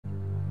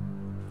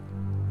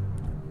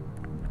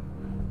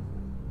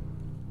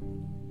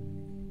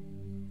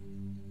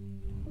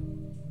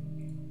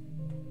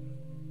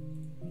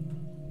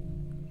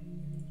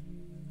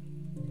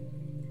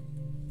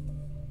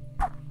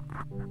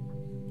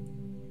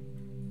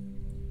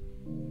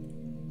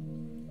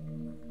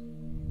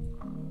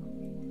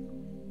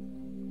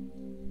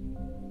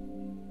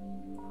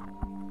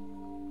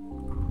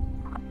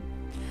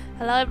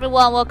Hello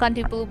everyone, welcome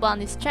to Blue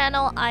Bunny's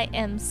channel. I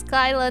am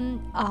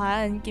Skylan,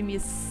 and give me a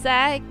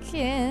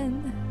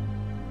second.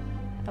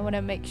 I want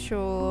to make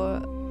sure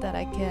that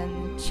I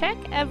can check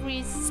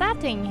every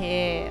setting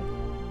here.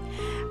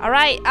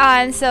 Alright,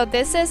 and so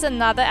this is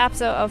another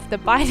episode of The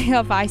Binding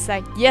of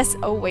Isaac. Yes,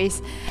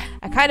 always.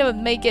 I kind of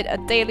make it a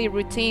daily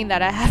routine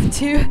that I have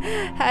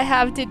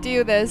to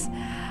do this.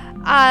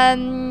 I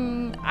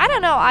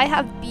don't know, I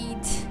have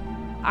beat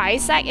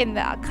Isaac in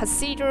the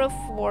cathedral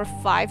for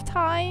 5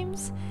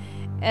 times.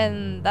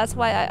 And that's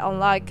why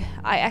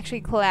I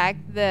actually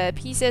collect the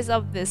pieces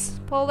of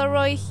this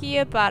Polaroid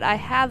here, but I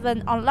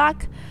haven't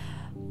unlocked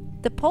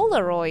the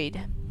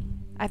Polaroid.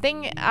 I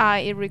think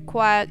it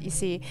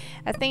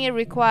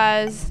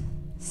requires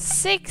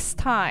 6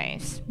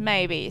 times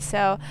maybe,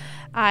 so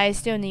I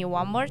still need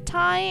one more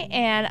time.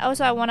 And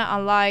also I want to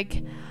unlock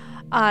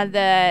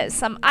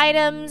some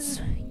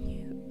items.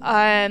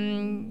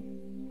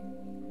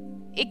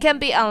 It can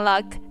be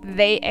unlocked.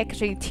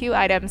 Actually 2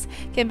 items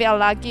can be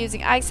unlocked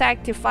using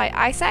Isaac to fight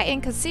Isaac in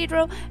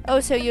Cathedral,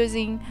 also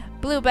using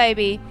Blue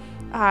Baby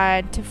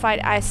to fight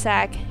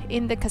Isaac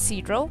in the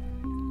Cathedral.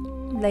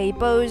 They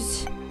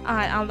both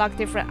unlock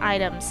different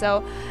items.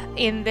 So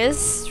in this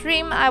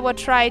stream I will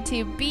try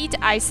to beat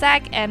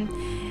Isaac, and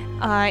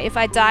if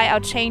I die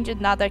I'll change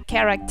another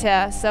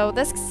character. So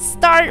let's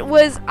start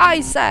with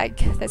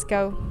Isaac. Let's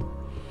go.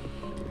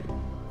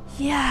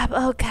 Yeah,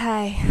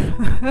 okay.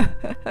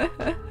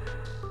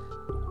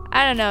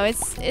 I don't know,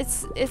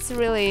 it's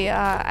really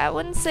I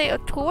wouldn't say a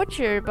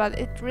torture, but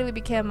it really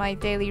became my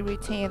daily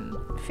routine.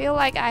 I feel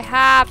like I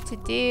have to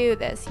do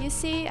this. You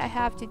see, I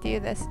have to do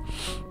this.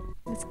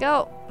 Let's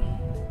go.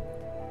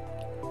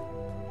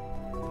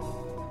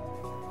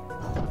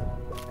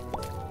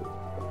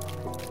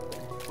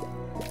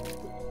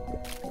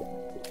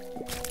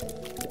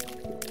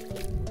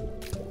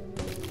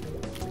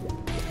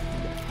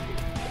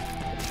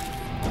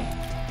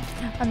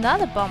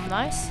 Another bomb,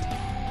 nice.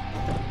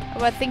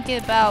 I was thinking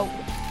about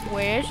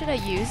where should I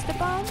use the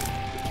bomb?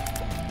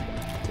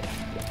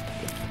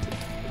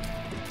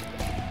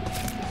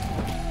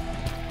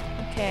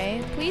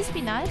 Okay, please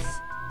be nice.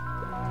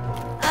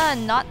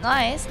 Not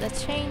nice.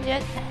 Let's change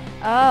it.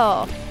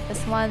 Oh,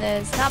 this one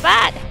is not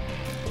bad.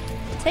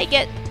 Take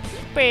it.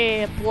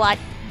 Blood.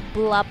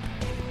 Blup.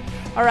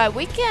 Alright,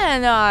 we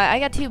can I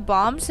got 2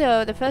 bombs,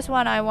 so the first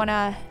one I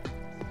wanna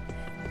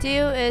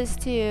do is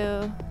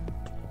to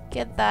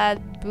get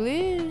that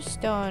blue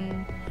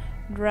stone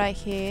right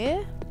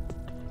here.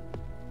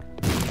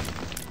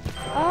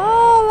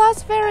 Oh,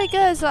 that's very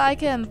good. So I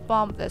can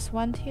bomb this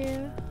one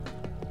too.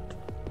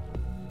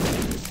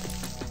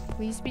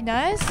 Please be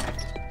nice.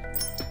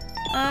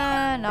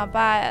 Not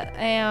bad.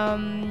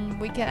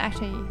 We can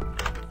actually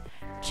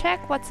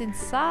check what's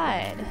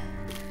inside.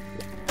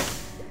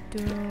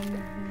 Do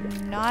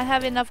not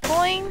have enough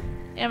coin,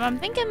 and I'm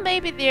thinking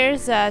maybe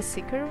there's a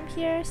secret room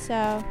here.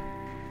 So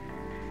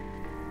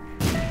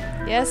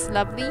yes,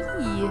 lovely.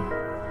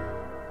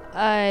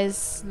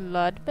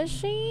 Slot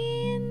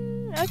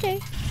machine?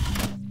 Okay.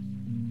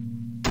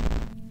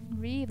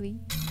 Really?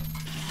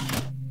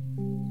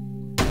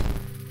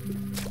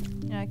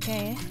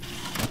 Okay.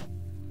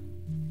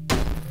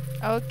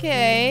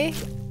 Okay.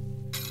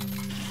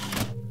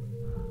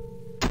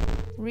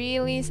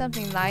 Really?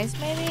 Something nice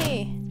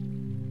maybe?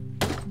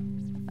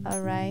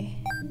 Alright.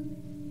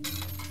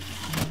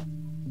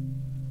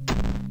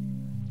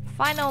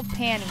 Final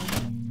penny.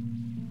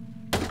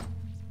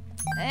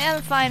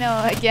 And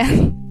final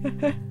again.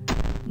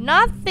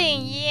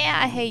 Nothing.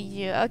 Yeah, I hate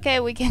you. Okay,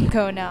 we can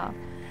go now.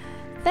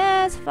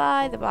 Let's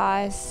fight the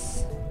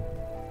boss.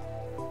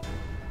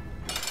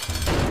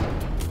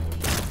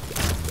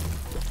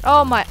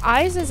 Oh, my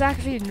eyes is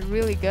actually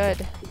really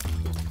good.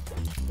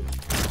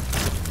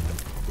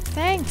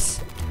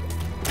 Thanks.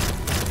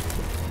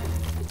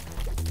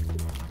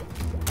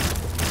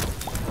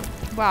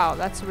 Wow,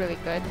 that's really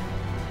good.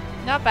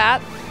 Not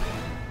bad.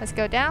 Let's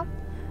go down.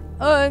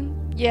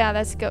 Yeah,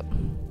 let's go.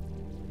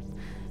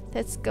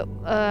 Let's go.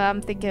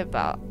 I'm thinking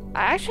about.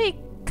 I actually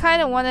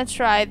kind of want to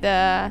try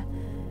the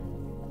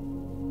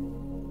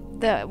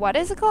what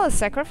is it called? A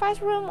sacrifice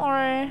room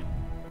or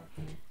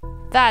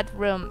that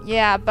room?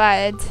 Yeah,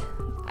 but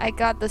I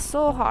got the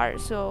soul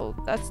heart, so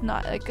that's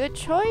not a good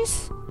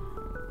choice.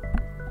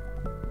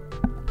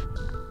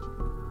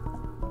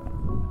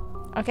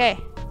 Okay.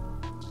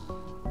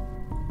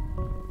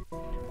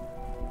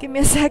 Give me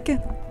a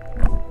second.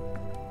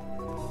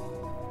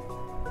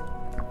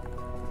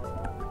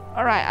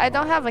 Alright, I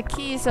don't have a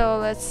key, so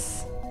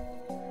let's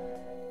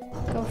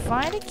go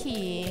find a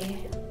key.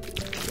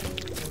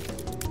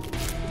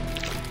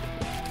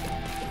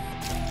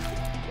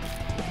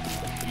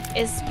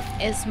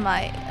 Is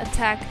my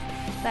attack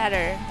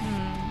better?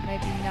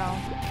 Maybe no.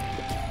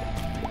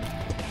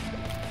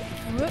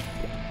 Whoop.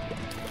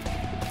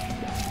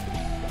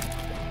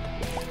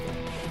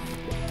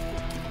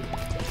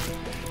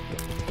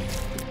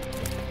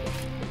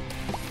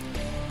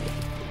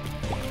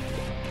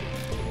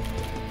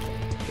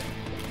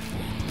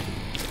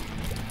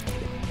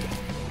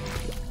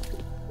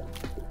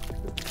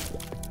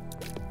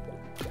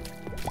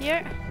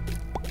 here.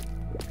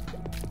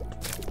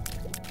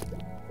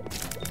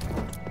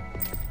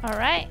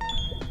 Alright.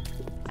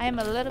 I am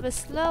a little bit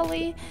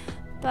slowly,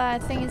 but I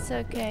think it's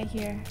okay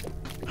here.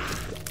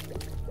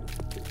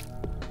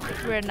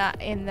 We're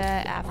not in the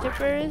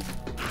afterbirth.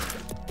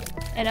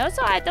 And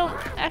also I don't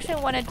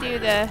actually want to do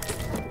the...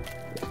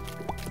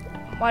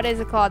 what is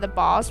it called? The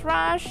boss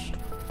rush?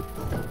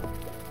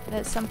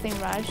 That's something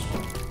rush.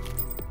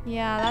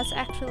 Yeah, that's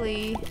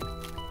actually...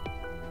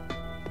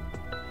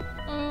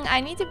 I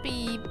need to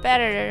be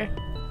better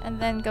and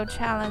then go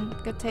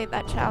take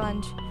that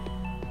challenge,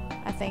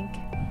 I think.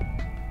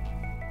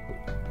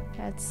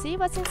 Let's see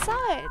what's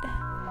inside.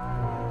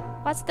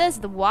 What's this?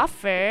 The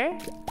wafer?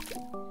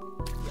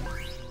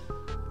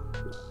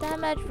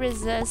 Damage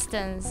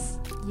resistance.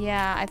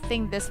 Yeah, I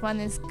think this one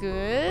is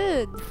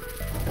good.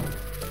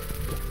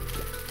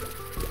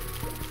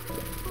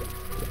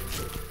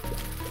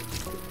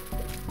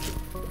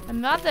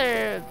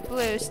 Another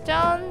blue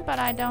stone, but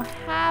I don't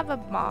have a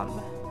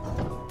bomb.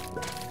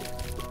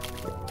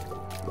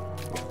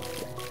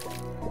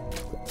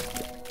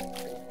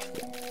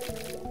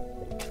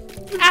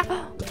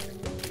 Ah!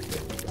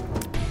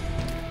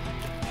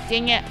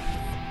 Dang it.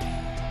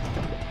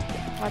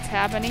 What's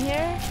happening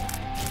here?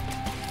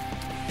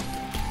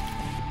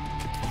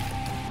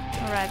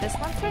 Alright, this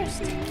one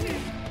first.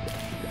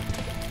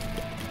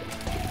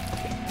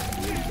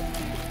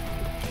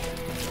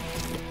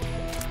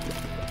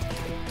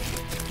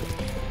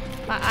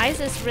 My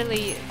eyes is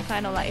really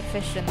kind of like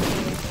efficient.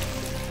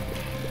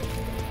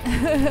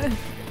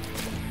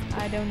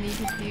 I don't need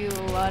to do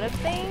a lot of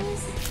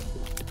things.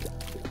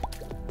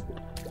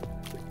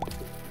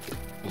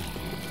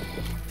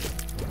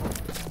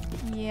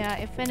 Yeah,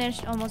 it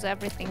finished almost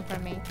everything for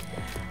me.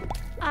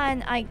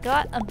 And I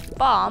got a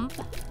bomb.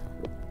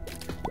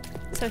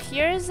 So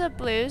here's a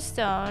blue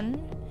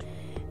stone.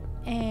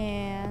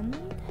 And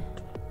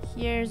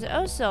here's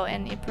also,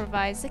 and it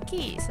provides a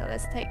key. So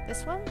let's take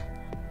this one.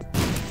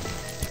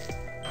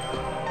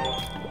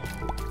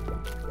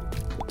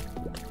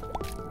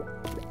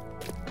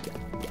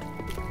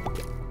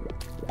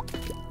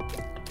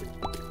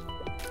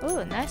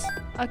 Oh, nice.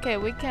 Okay,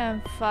 we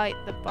can fight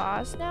the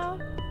boss now.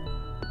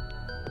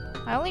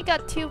 I only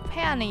got 2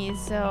 pennies,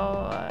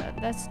 so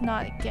let's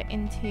not get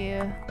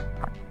into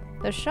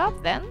the shop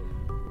then.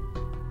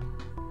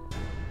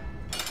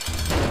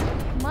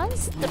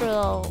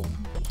 Monstro!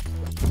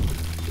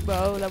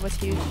 Whoa, that was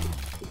huge.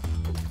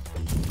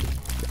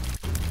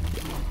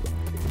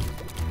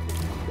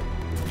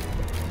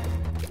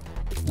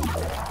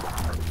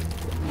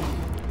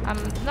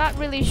 I'm not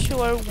really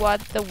sure what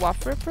the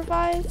wafer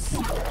provides.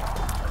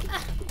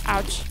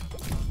 Ouch.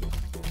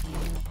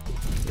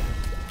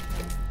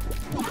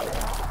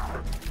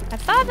 I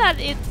thought that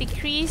it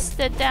decreased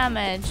the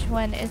damage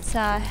when it's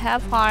a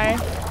half heart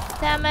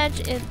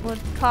damage. It would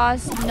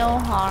cause no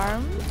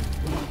harm.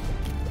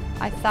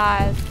 I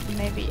thought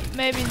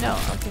maybe no.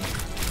 Okay.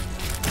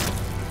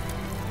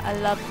 I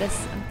love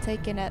this. I'm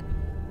taking it.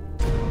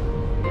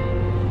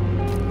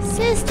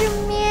 Sister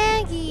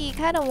Maggie.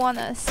 Kind of want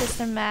a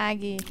Sister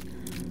Maggie.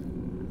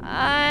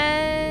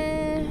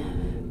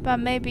 But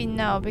maybe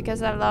no,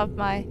 because I love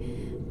my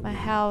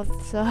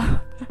health. So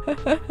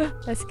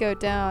let's go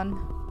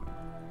down.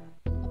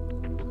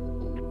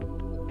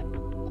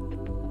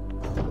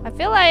 I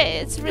feel like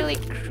it's really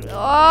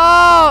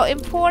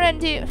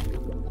important to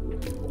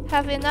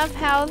have enough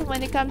health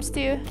when it comes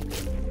to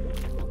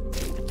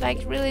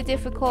like really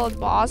difficult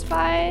boss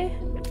fight.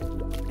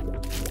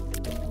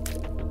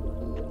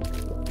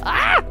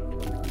 Ah!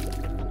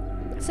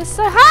 This is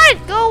so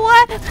hard! Go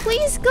away!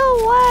 Please go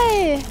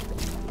away!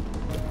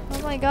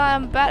 Oh my god,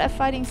 I'm bad at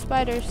fighting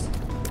spiders.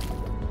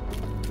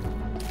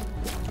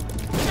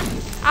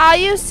 Are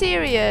you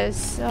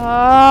serious?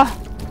 Oh,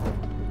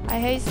 I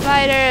hate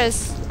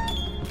spiders.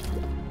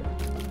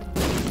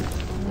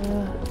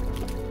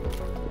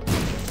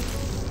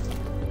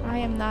 I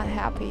am not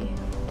happy.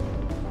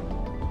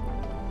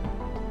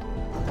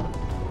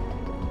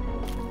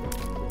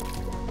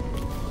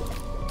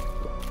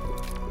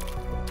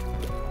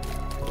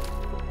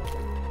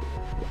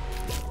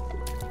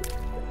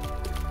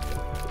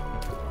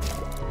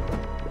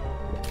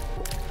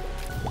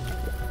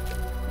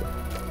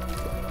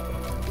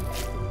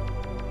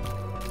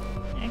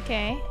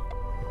 Okay.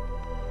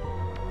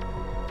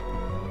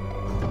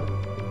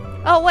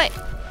 Oh wait.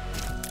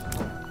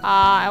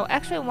 I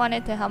actually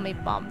wanted to help me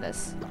bomb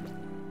this.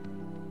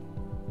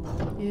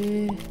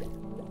 Yeah.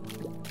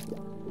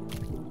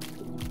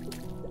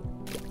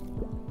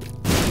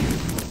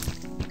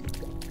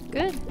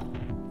 Good.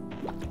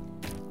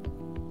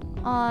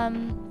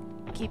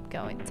 Keep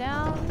going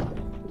down.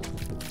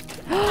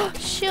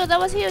 Shoot, that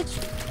was huge.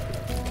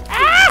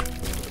 Ah!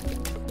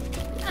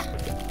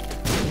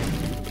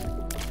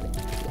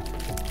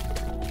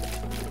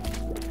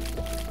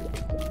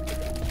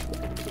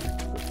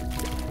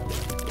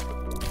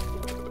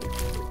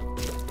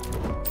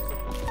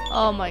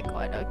 Oh my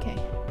god, okay.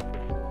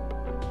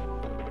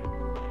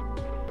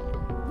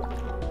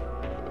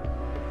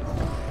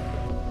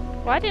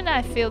 Why didn't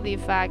I feel the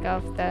effect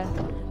of the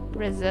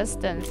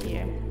resistance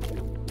here?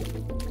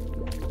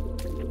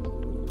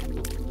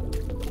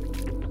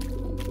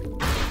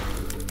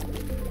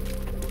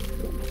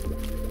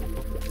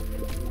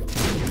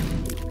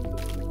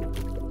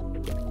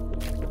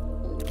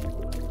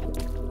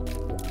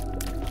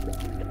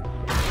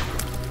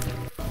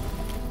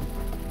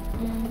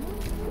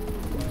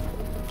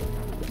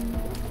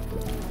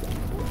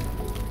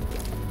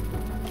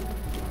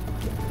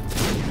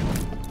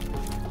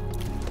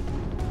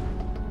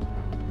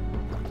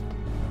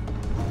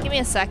 Give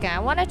me a second. I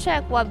want to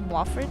check what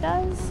Woofer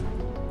does.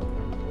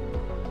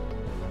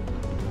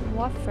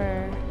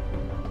 Woofer.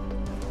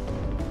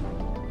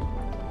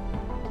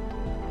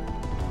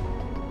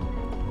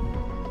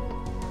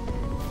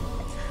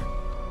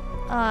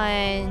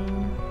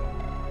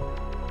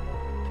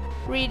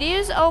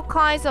 Reduce all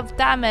kinds of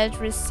damage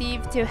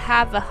received to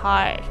half a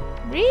heart.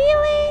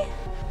 Really?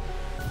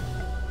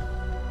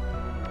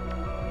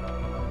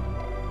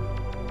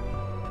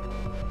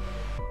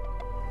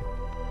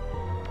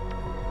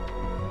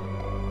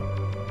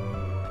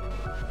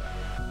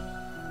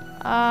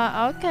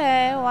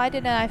 Okay. Why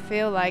didn't I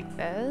feel like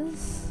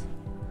this?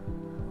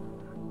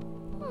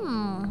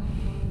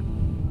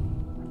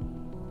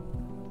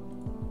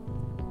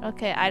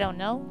 Okay, I don't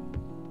know.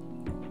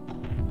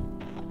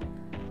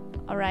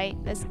 Alright,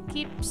 let's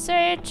keep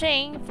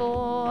searching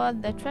for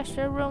the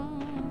treasure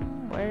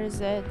room. Where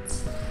is it?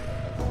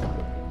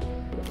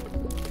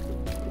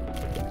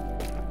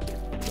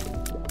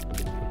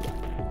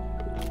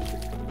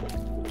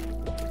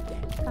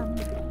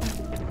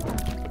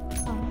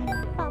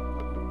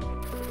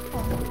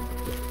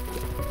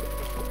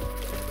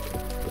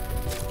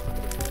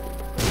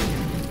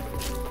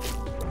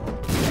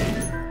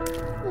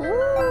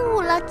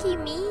 Ooh, lucky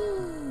me.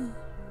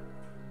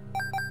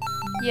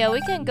 Yeah,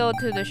 we can go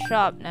to the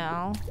shop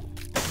now.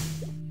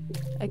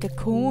 Like a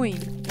coin,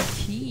 a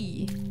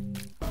key.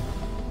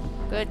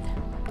 Good.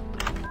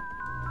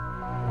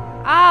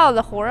 Oh,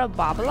 the Whore of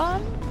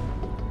Babylon?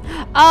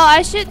 Oh,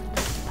 I should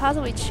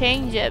possibly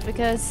change it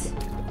because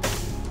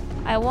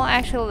I won't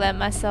actually let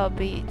myself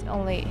be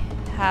only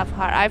half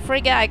heart. I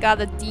forget I got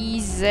a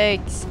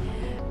D6.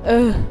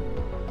 Ugh.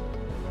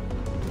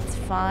 It's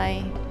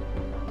fine.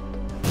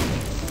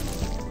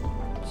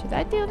 Should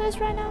I do this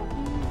right now?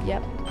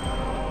 Yep.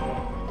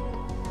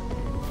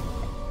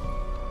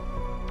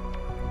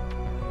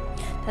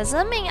 Does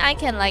that mean I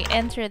can like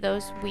enter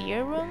those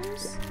weird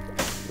rooms?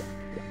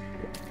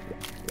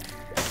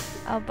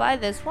 I'll buy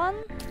this one.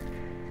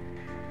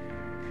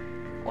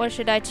 Or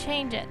should I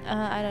change it?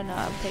 I don't know,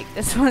 I'll take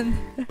this one.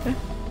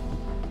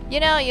 You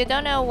know, you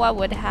don't know what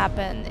would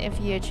happen if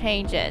you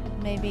change it.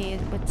 Maybe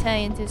it would turn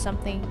into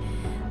something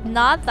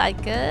not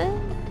that good.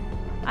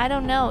 I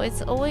don't know,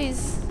 it's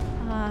always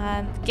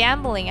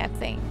gambling, I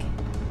think.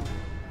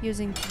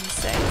 Using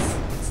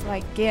D6. It's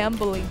like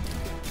gambling.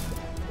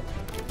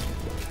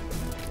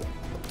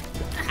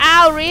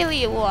 Ow,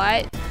 really?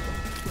 What?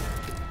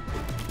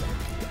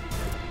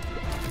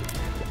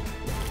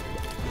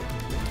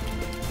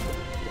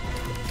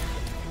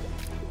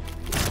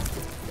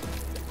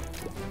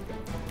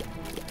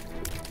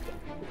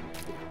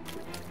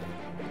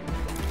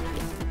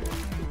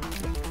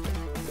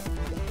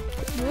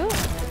 Ooh.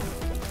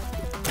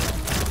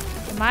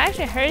 Am I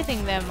actually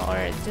hurting them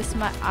or just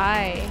my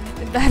eye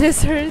that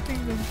is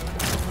hurting them?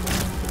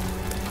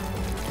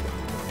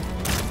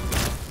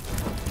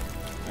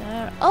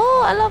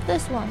 Oh, I love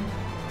this one.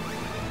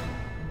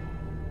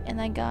 And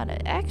I got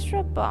an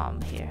extra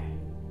bomb here.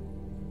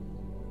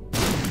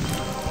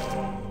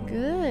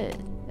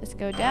 Good. Let's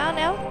go down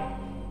now.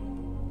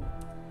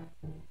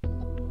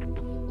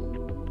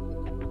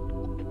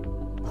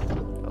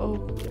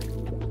 Oh.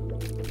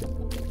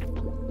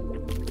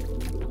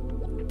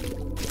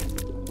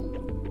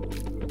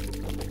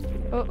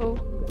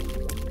 Uh-oh.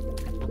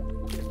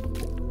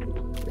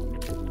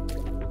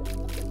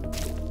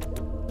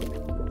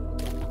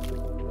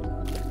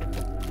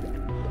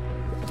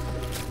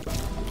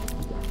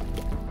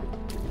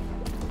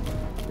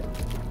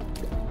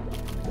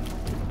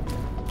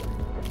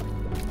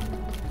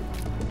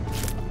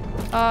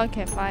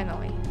 Okay,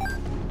 finally.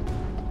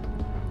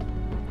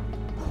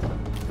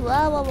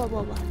 Whoa, whoa, whoa,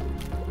 whoa, whoa.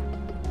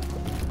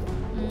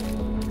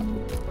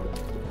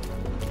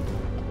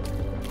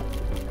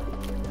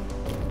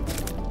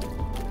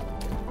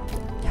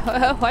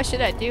 What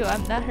should I do?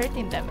 I'm not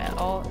hurting them at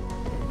all.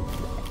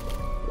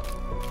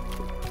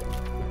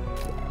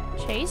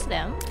 Chase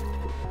them?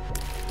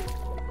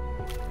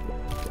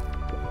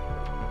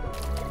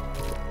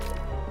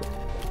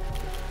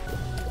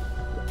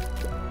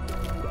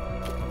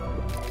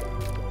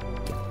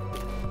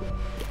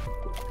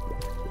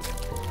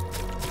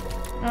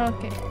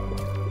 Okay.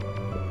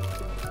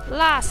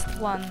 Last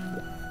one.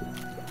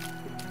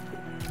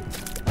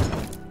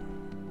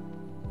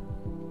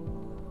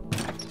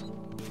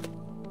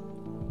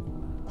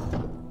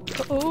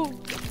 Oh.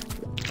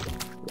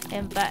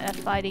 And a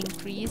fighting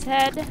freeze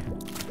head.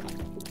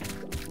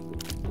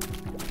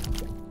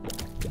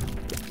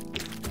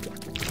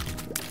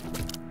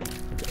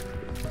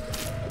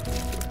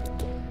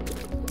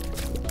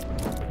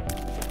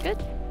 Good.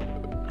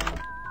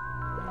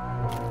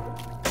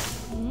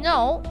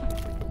 No.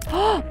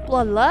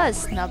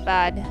 Bloodlust, not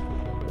bad.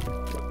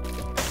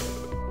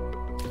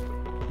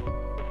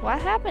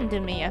 What happened to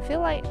me? I feel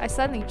like I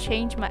suddenly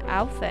changed my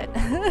outfit.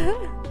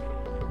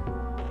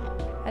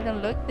 I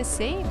don't look the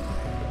same.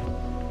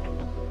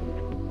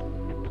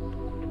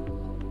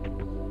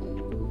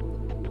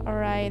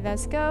 Alright,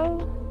 let's go.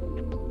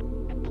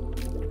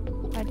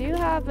 I do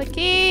have a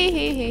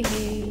key.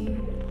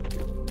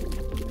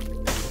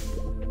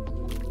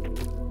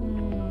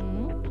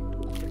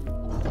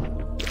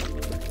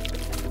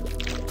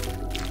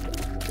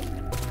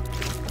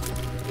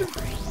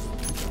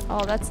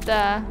 Oh, that's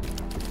the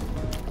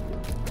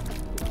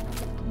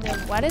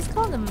what is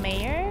called the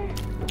mayor?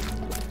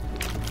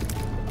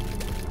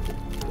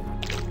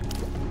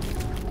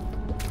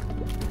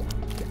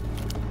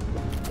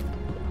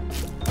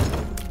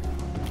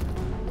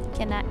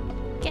 Can I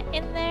get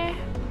in there?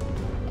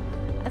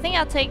 I think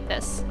I'll take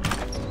this.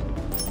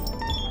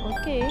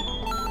 Okay.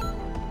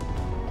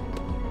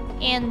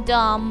 And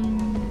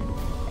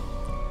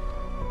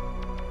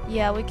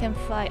yeah, we can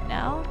fight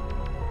now.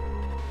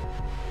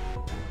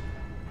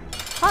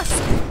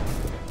 Husk.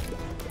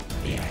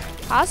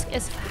 Husk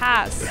is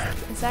fast.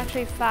 It's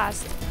actually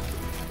fast.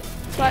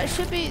 But it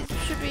should be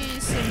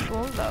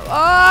simple though.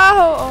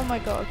 Oh my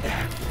god.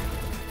 Okay.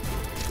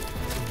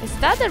 Is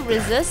that the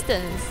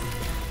resistance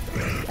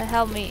that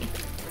help me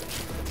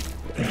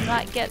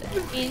not get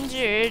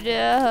injured?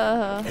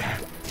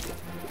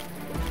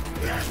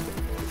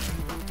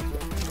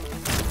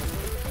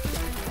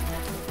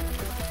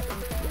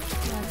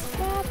 What's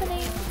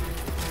happening?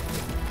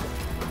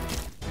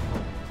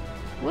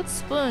 Wood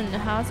spoon,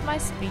 how's my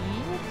speed?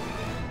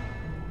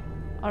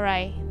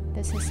 Alright,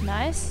 this is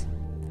nice.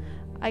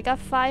 I got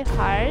 5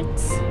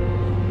 hearts.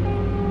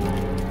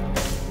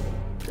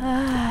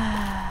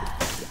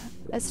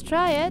 Let's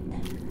try it.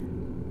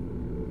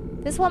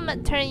 This one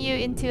might turn you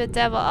into a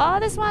devil. Oh,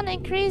 this one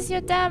increase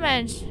your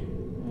damage.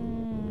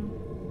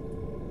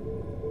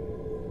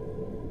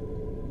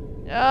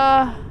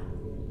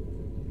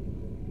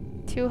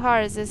 2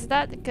 hearts. Is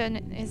that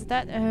good? Is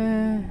that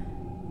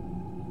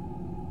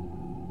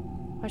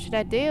what should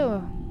I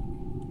do?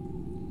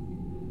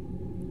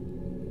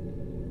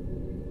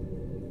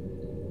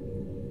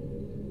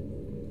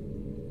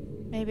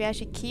 Maybe I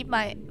should keep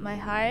my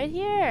heart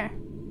here.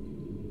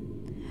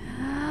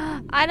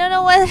 I don't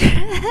know whether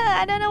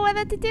I don't know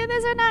whether to do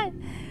this or not.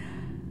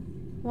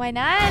 Why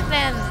not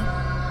then?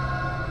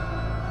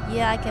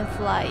 Yeah, I can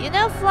fly. You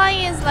know,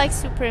 flying is like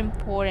super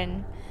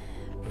important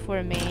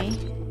for me.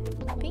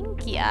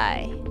 Pinky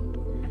eye.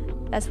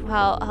 That's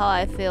how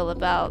I feel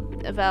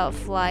about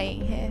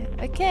flying here.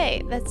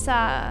 Okay, let's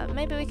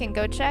maybe we can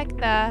go check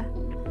the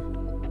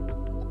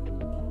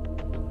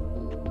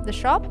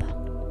shop.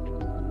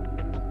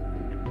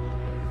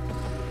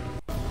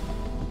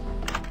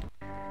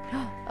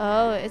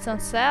 Oh, it's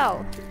on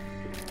sale.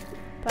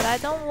 But I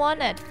don't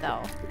want it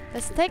though.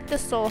 Let's take the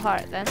soul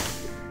heart then.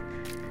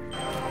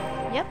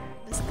 Yep,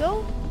 let's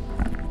go.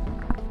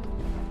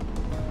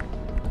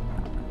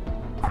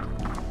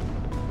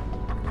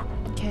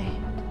 Okay.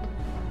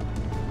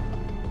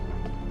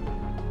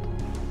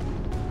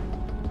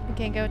 We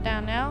can go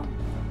down now.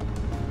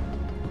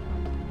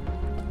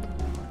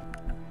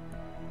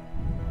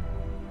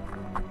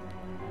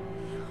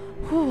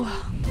 Whew.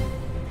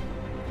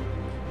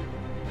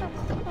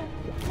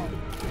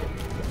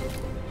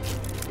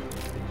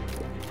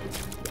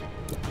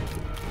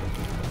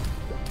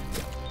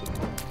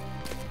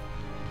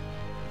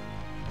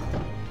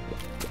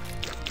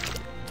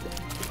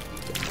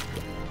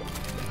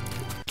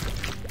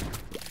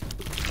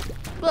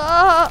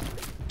 Ah!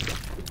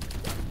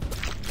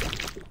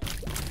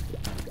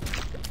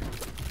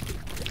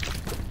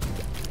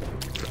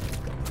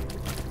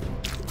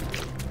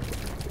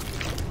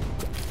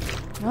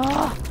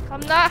 Oh,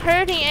 I'm not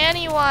hurting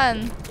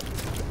anyone.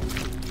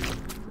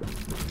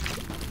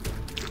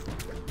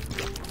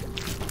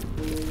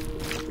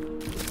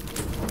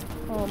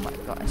 Oh my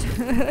gosh.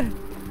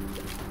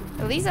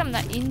 At least I'm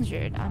not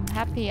injured. I'm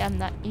happy I'm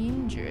not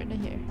injured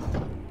here.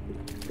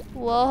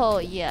 Whoa,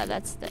 yeah,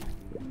 that's the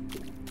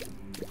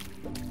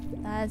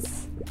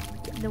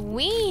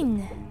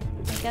win.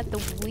 I got the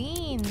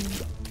win.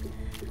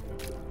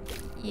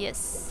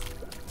 Yes.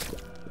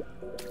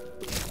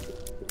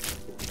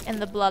 And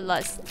the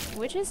bloodlust,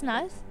 which is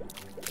nice.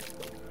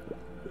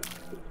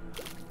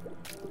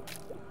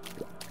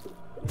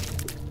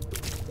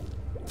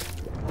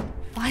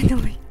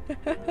 Finally.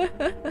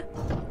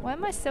 Why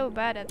am I so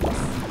bad at this?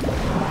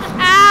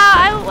 Ow!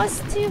 I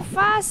was too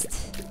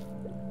fast.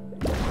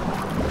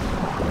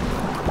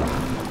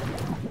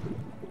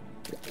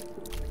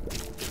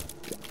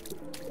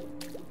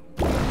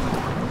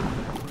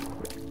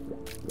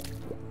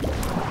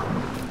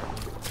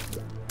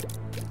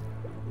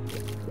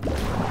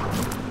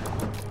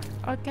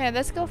 Okay,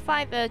 let's go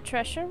find the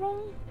treasure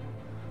room.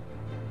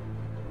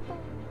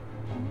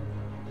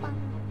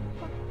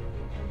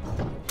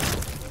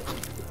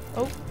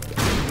 Oh.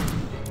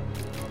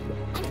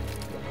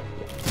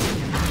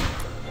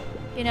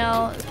 You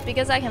know,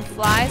 because I can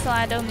fly, so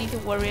I don't need to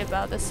worry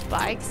about the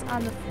spikes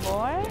on the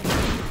floor,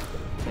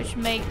 which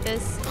make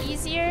this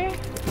easier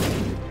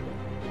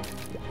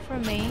for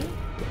me.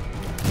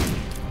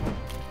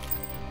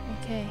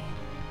 Okay.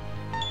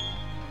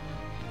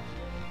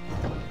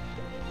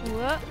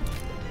 What?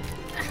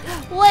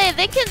 Wait,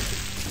 they can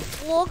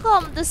walk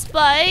on the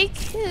spike.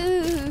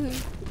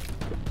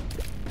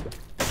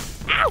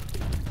 Ow!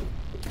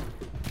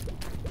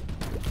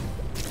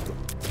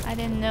 I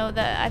didn't know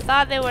that. I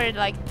thought they would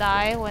like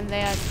die when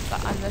they are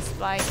on the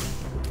spike.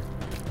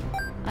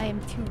 I am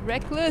too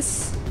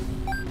reckless.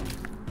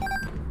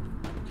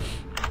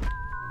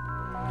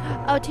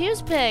 Oh,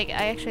 Tears Pig.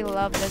 I actually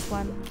love this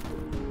one.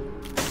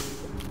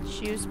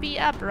 Should speed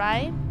up,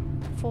 right?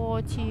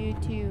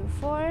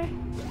 4224.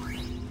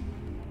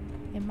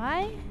 Am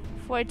I?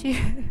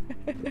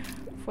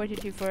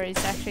 4224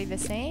 is actually the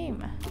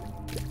same.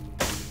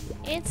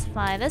 It's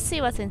fine. Let's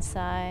see what's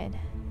inside.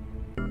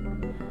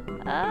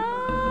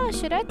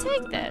 Should I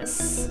take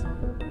this?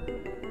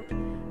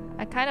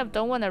 I kind of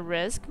don't want to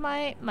risk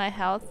my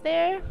health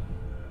there.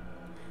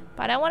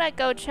 But I want to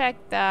go check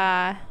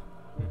the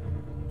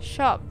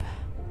shop.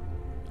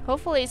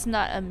 Hopefully it's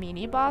not a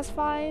mini boss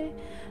fight.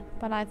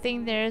 But I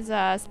think there's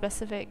a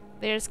specific...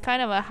 There's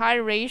kind of a high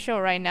ratio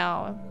right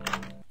now.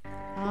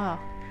 Oh.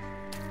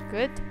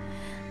 Good.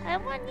 I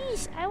want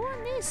this. I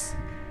want this.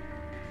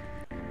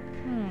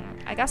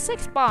 I got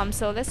 6 bombs,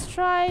 so let's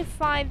try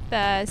find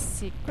the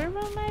secret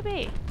room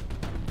maybe.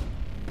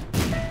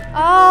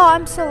 Oh,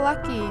 I'm so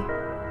lucky.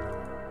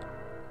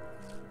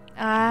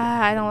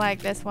 I don't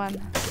like this one.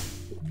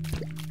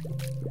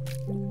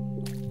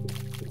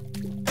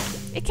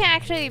 It can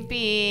actually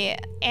be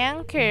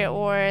Anchor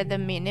or the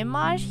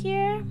Minimage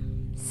here.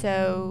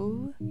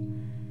 So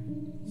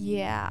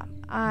yeah,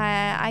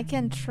 I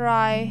can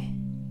try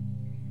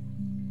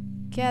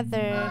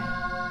gather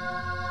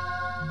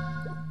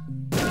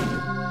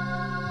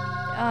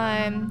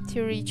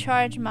to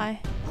recharge my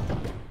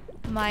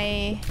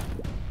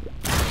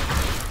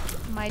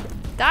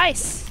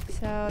dice.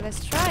 So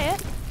let's try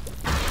it.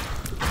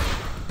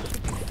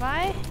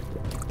 Try.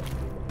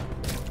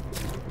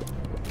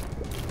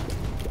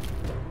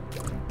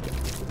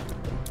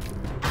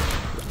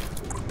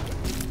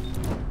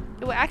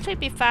 It would actually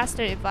be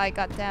faster if I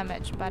got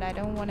damaged, but I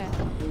don't want to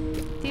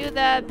do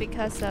that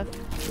because of...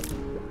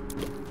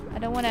 I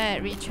don't want to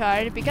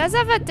recharge because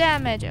of a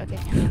damage. Okay.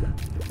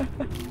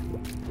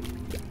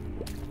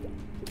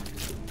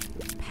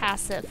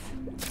 Passive.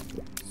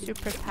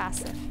 Super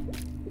passive.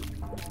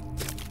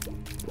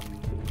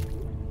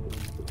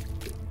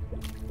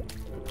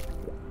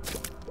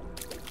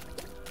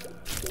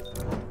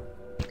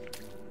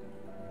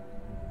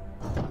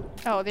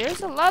 Oh, there's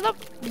a lot of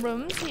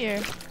rooms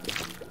here.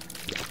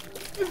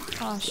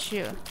 Oh,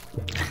 shoot.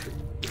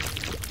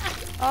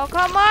 Oh,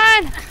 come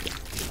on!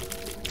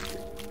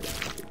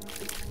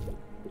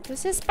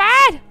 This is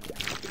bad!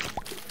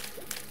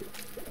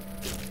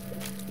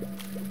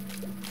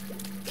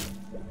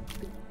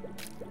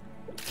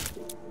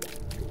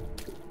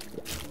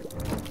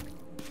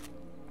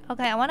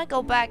 Okay, I want to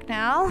go back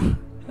now.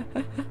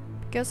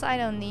 Because I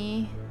don't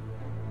need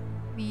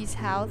these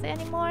health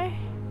anymore.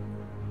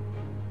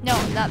 No,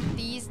 not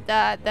these,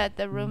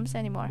 the rooms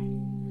anymore.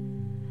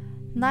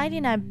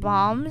 99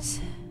 bombs.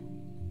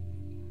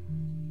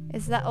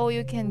 Is that all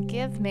you can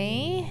give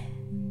me?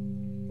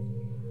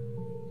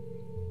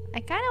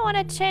 I kind of want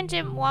to change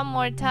it one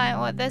more time.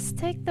 Well, let's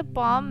take the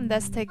bomb.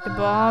 Let's take the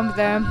bomb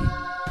then.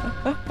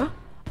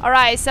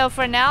 Alright, so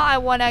for now I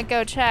want to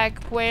go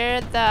check where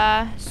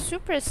the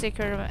super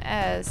secret room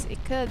is.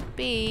 It could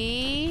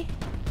be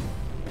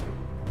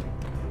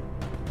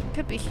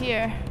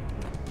here.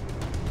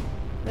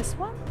 This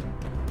one?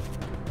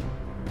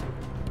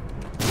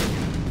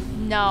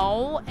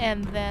 No,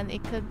 and then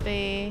it could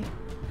be...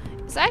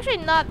 It's actually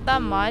not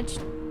that much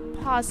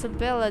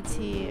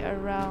possibility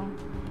around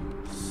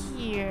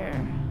here.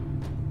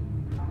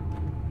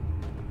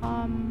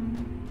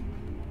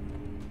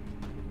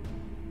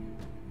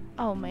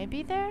 Oh,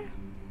 maybe there?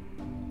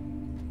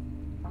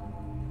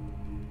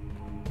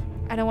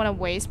 I don't want to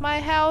waste my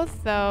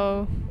health,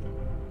 though.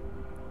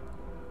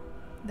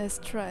 Let's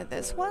try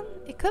this one.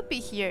 It could be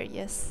here,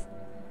 yes.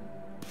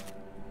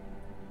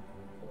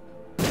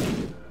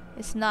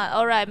 It's not.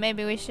 Alright,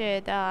 maybe we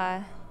should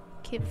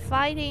keep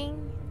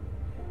fighting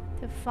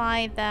to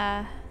find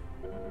the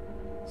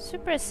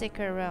super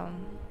secret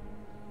room.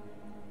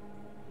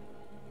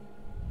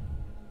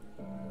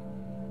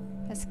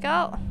 Let's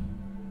go.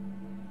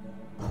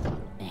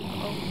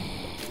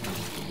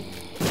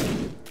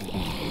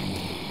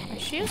 My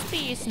shield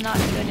speed is not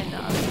good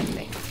enough, I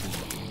think.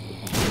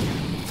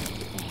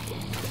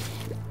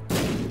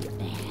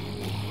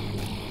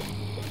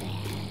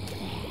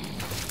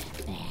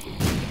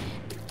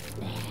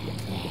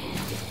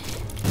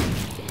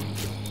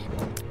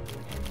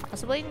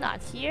 Possibly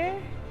not here.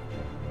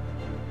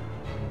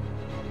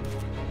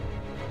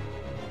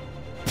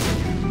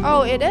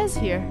 Oh, it is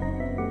here.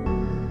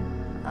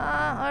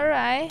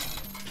 Alright.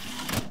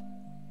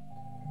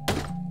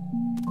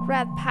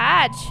 Red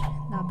patch.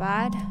 Not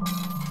bad.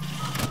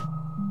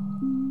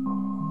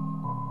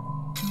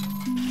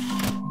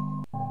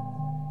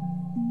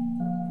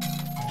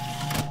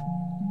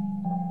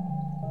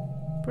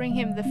 Bring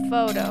him the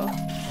photo.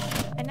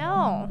 I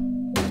know.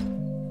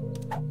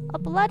 A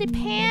bloody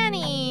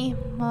panty.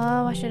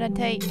 Oh, what should I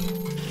take?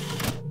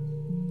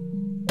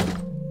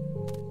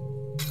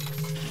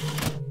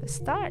 The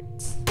start.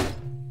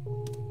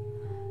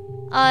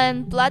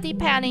 On bloody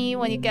panty,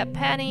 when you get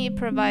panty, it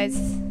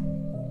provides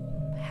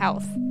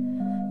health.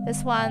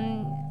 This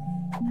one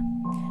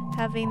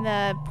having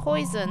the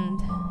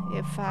poisoned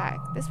effect.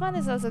 This one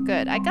is also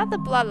good. I got the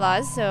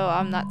bloodlust, so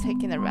I'm not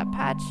taking the red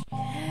patch.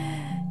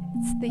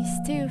 It's these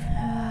two.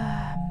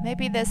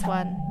 Maybe this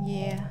one.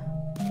 Yeah.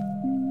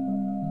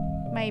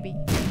 Maybe.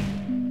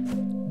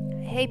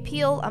 Hey,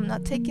 peel. I'm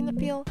not taking the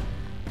peel.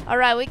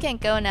 Alright, we can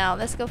go now.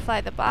 Let's go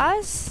fight the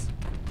boss.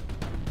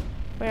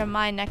 Where am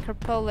I?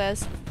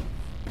 Necropolis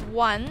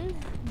 1.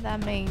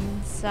 That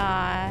means,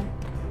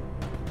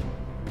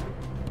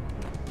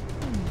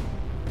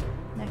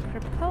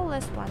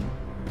 Necropolis 1.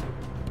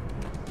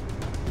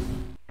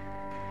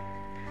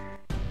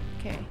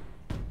 Okay.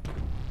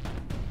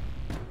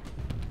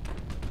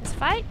 Let's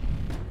fight.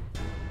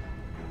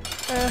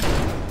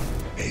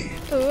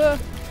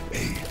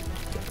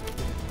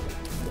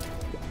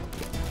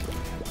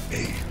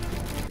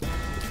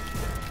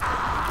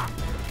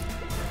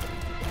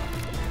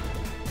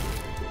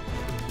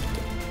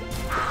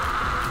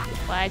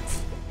 What?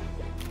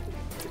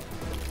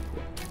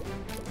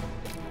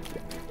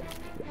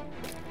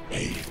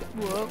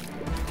 Whoa.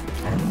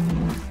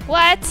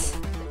 What?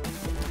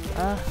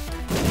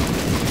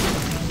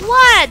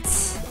 What?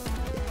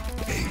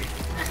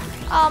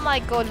 Oh my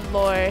god,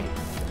 lord.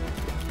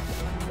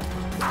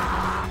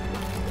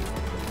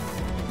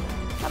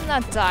 I'm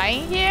not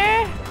dying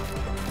here.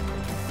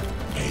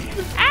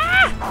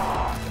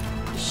 Ah!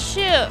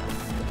 Shoot.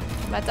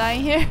 Am I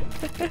dying here?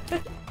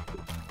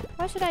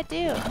 What should I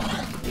do?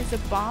 Use a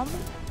bomb?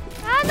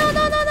 Ah, no,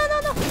 no, no, no,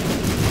 no, no.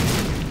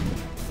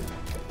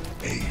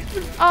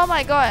 Oh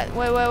my god.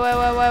 Wait.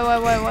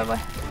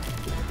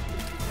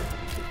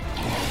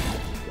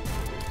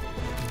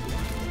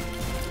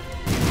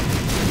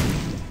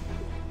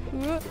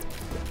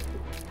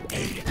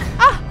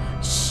 Ah!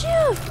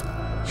 Shoot!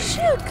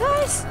 Shoot,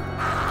 guys!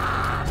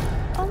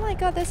 Oh my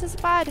god, this is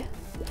bad.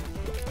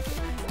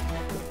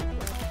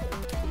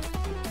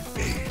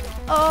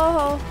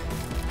 Oh.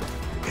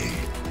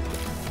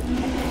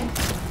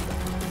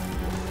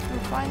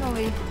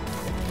 Finally.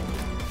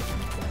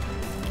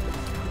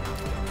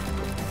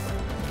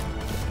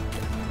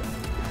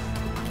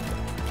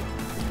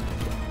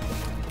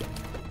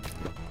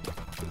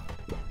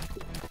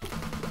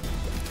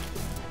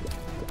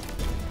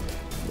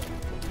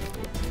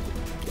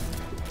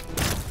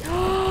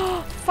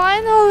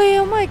 Finally!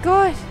 Oh my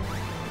god!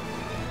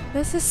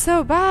 This is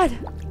so bad!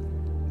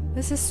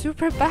 This is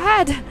super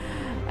bad!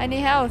 I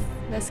need health.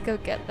 Let's go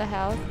get the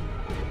health.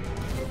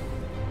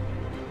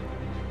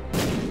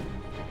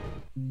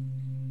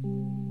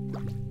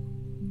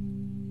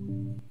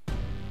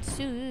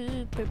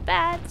 Super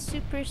bad,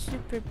 super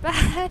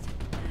bad.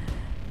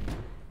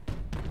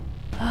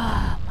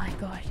 Oh my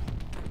god.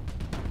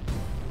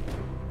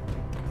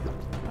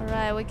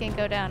 Alright, we can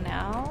go down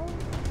now.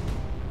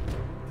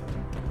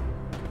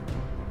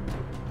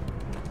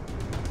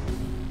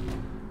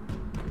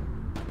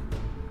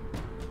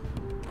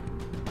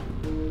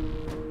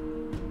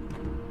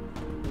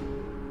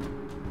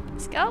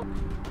 Let's go.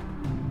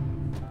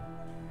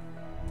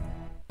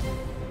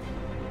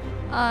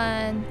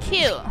 On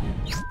Q.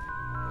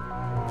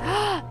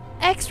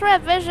 Extra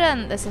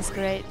vision! This is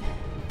great.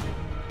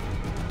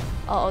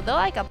 Although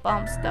I got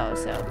bombs though,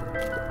 so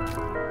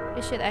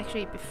it should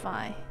actually be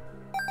fine.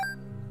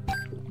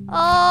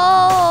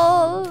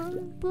 Oh,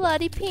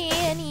 bloody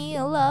penny,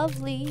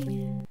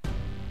 lovely.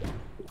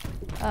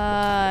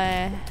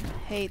 I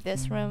hate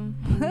this room.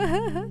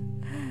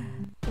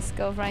 Let's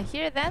go right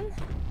here then.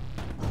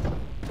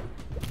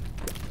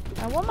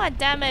 I want my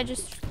damage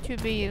to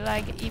be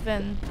like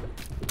even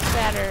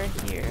better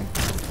here.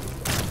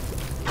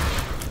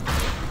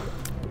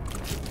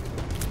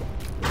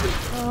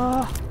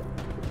 Oh.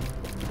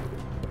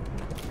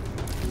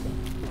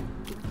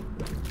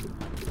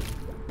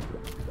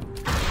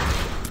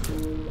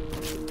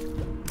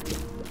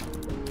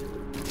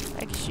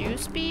 Like shoe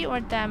speed or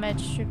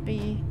damage should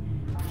be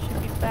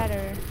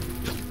better.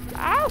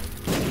 Ow!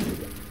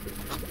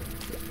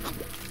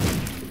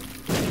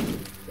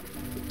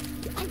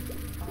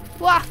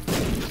 Wah!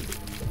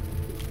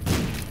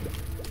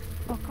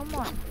 Oh, come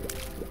on.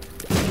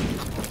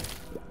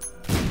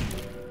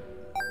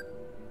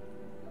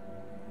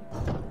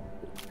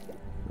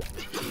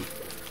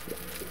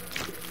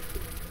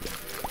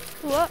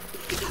 What?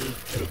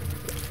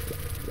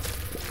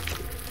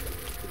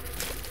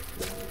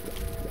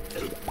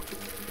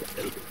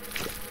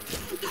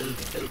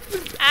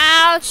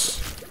 Ouch!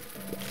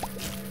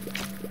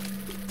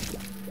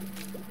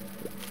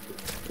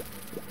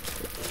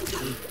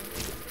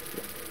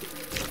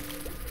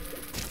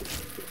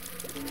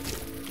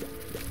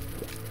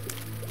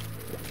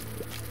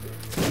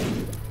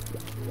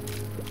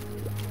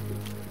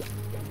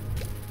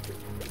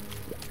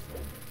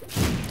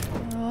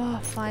 Oh,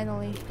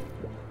 finally.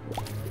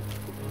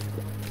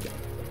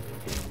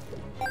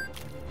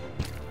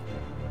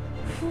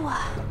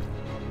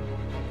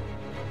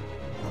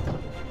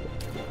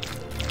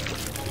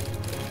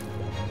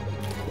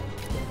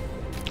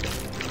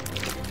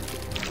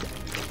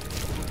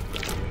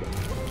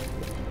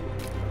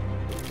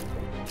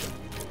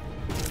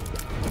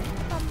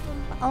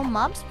 Oh,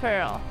 Mob's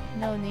Pearl.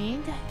 No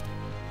need.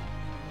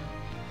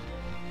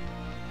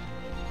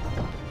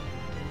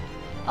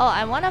 Oh,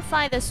 I want to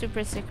find the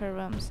super secret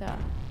room, so...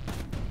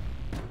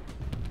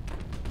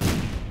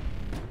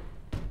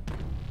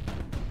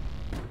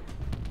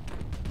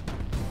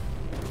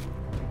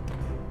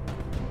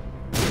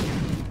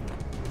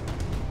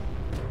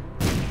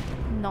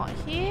 not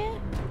here.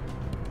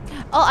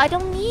 Oh, I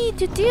don't need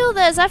to do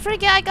this. I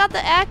forget I got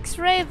the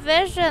X-ray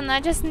vision. I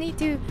just need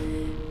to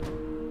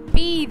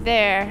be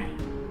there.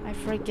 I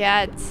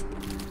forget.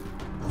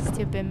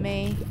 Stupid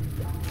me.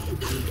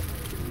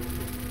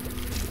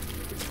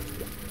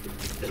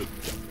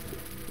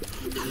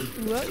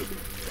 What?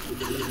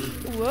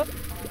 What?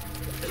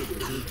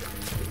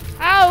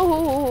 Ow!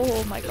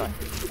 Oh my god.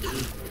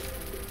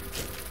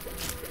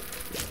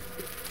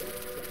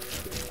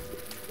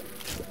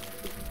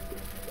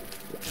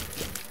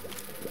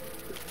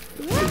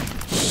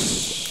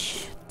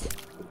 Shit.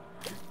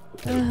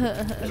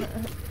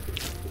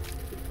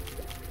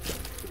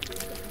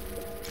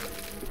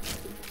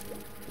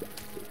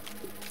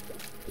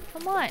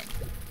 Come on.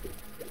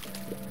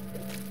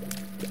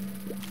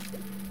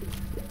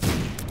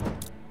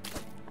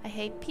 I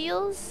hate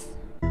peels.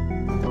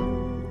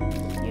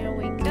 Here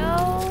we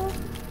go.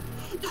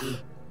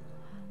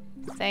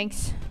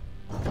 Thanks.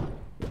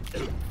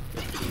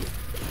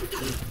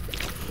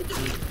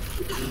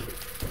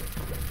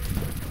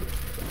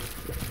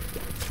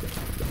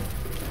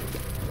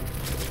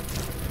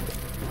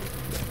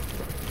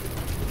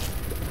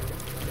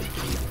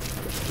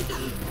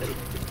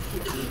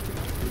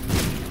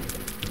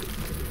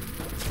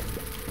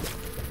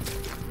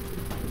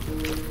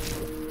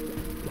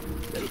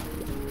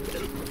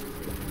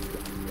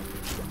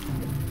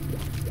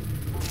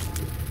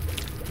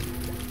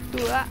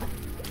 Ooh-ah.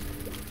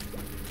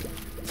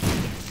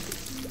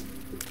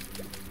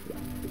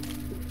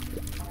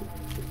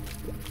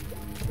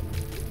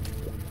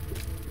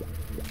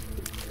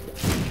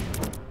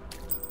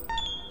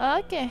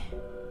 Okay.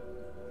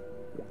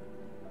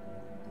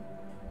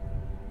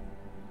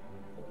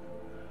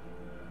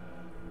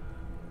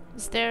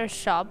 Is there a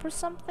shop or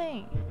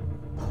something?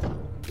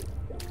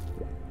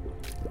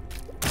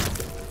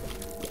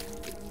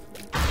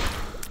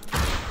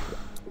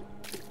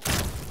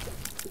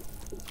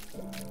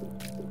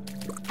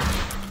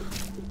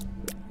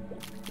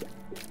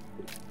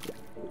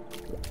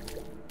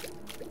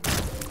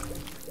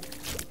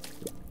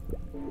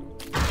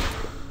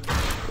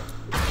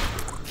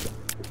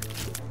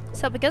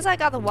 So because I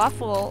got the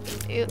waffle,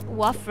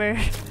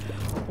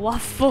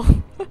 waffle.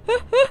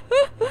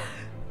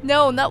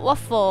 No, not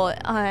waffle.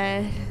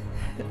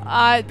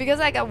 Because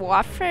I got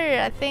wafer,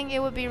 I think it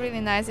would be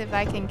really nice if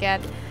I can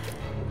get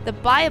the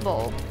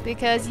Bible,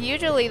 because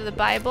usually the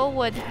Bible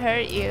would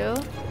hurt you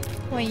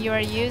when you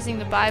are using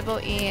the Bible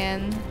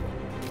in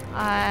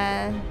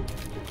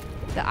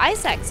the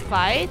Isaac's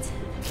fight.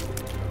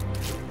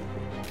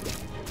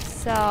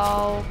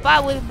 So,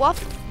 but with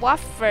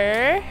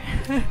wafer.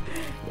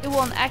 It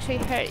won't actually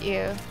hurt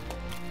you.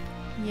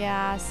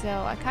 Yeah, so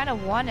I kind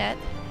of want it.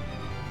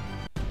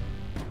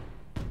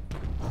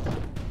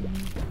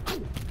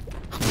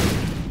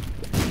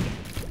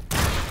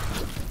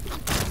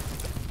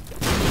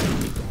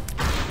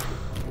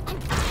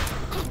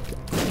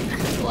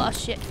 Oh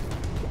shit.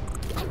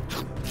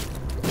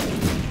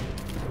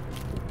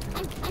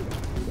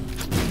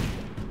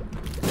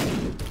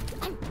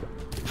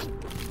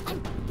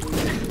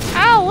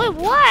 Ow, wait,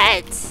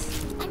 what?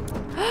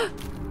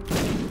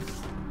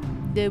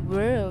 The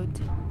world.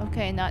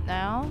 Okay, not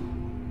now.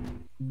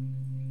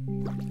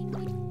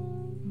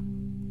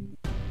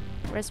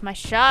 Where's my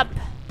shop?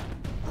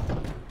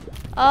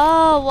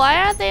 Oh, why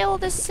are they all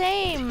the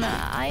same?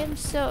 I am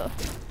so...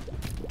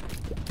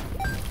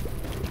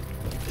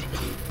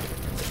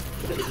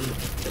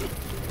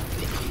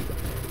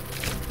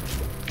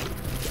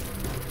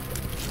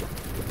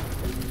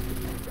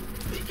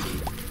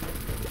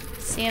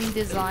 Same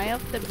design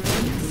of the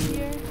rooms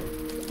here.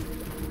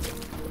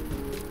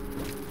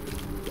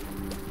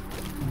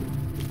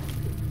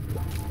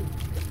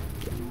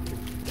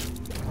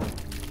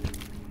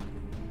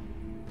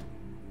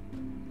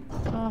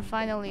 Oh,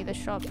 finally the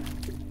shop.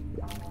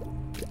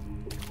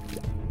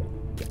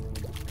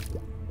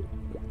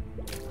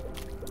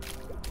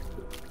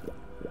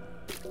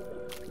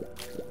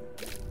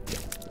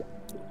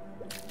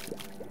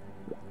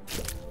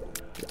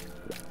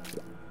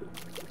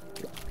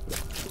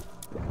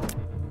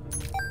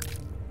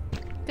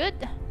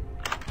 Good.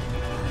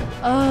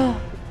 Oh,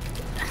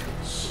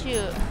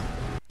 shoot.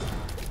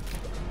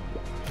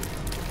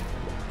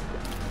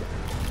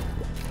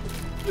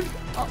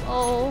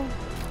 Uh-oh.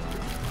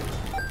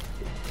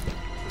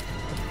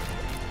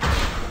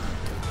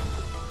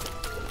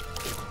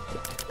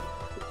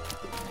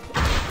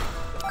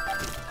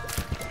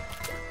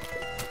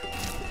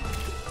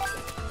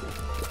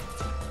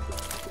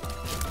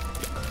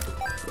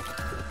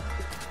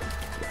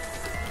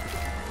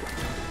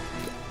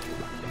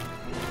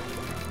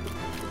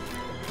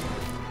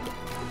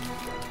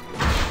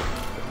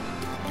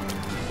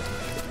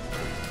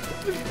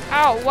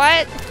 Ow,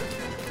 what?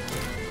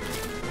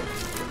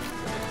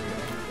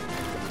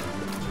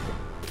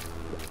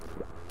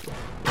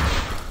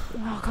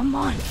 Oh, come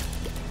on.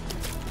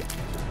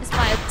 Is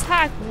my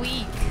attack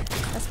weak?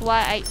 That's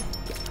why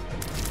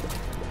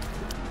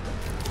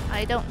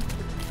I don't...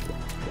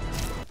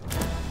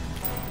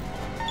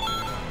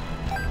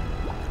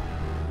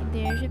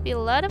 There should be a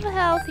lot of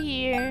health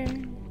here.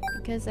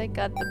 because I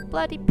got the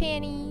bloody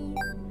penny.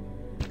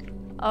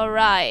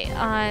 Alright,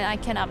 I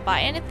cannot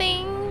buy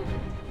anything.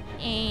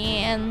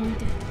 And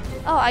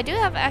oh, I do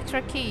have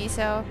extra key,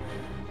 so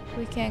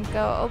we can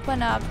go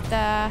open up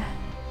the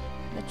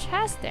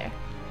chest there.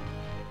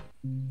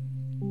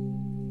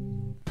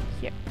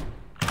 Here.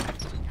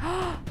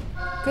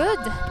 Good.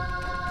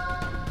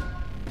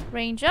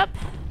 Range up.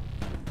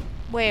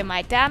 Wait,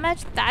 my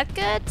damage that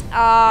good?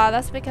 Ah,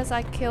 that's because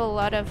I kill a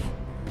lot of...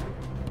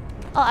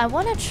 Oh, I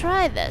want to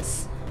try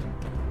this.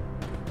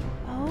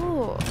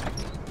 Oh.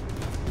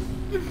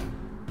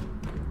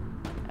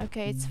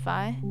 Okay, it's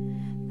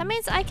fine. That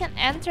means I can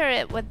enter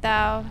it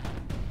without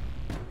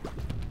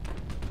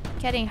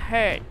getting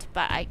hurt,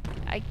 but I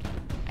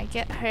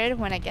get hurt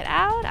when I get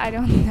out. I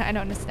don't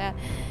understand.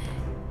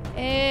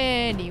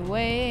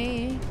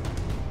 Anyway,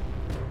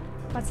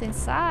 what's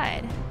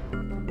inside?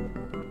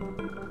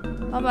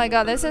 Oh my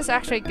god, this is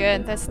actually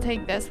good. Let's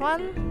take this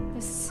one.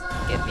 Let's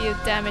give you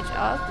damage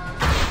up.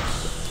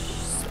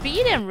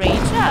 Speed and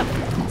range up.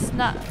 It's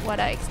not what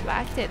I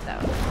expected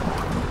though.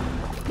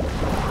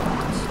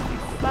 Should be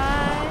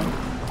fine.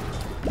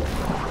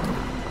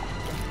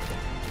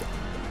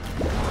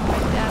 My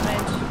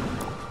damage.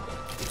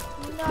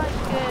 Not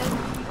good.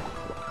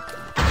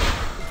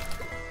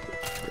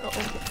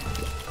 Uh-oh.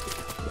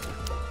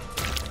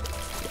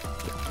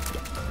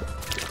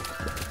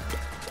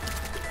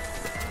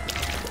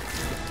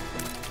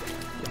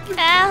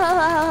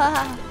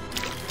 Ow.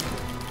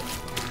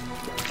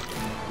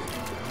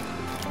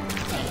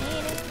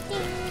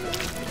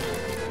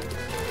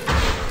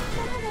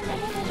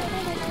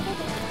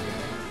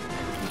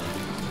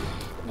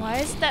 Why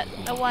is that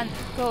the one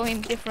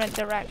going different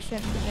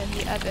direction than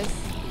the others?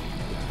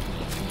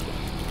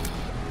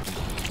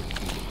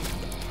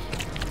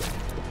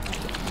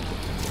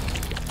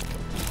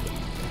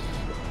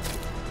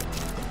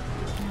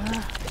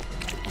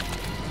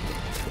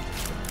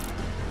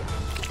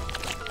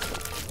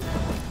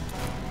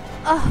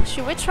 Oh,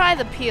 should we try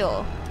the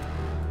peel?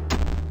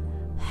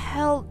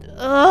 Hell,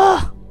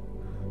 ugh!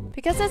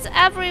 Because it's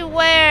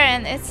everywhere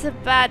and it's a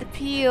bad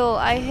peel.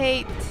 I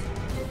hate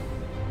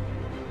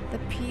the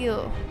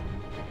peel.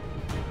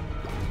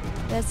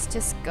 Let's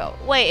just go.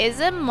 Wait, is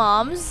it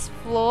mom's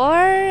floor?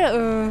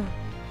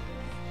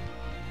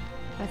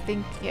 I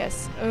think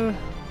yes.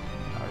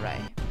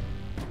 Alright.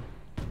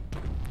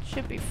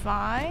 Should be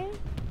fine.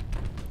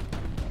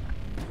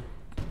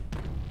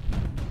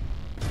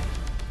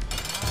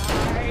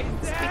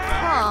 Just be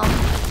calm.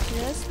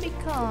 Just be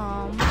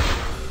calm.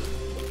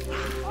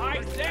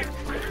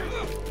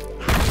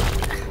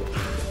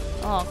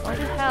 Oh, go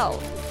to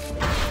hell.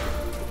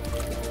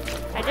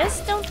 I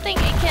just don't think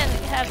it can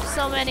have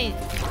so many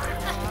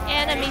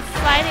enemies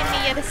fighting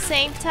me at the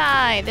same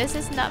time. This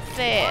is not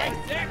fair.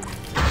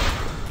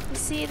 You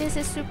see, this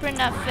is super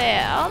not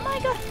fair. Oh my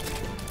god.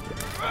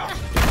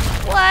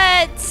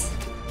 What?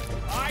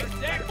 I'm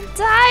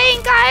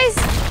dying, guys.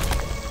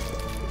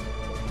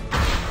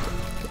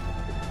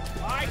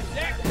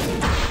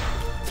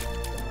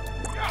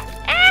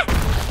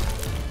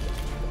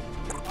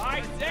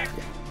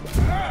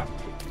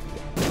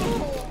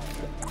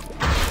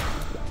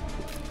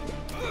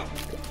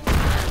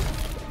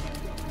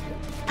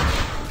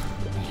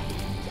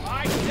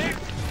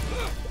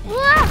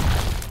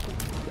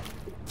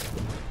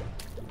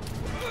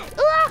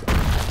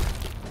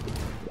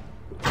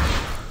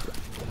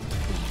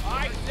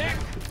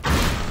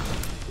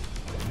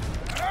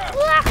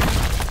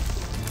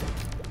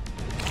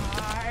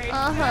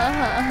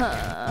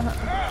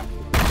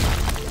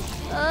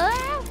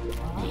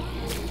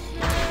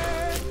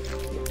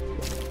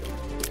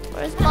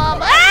 Where's mom?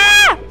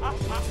 Ah!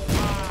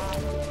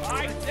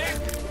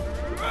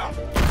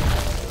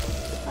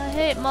 I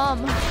hate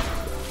mom.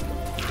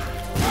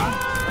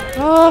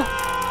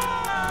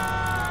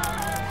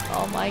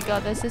 Oh my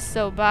god, this is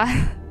so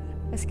bad.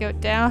 Let's go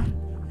down.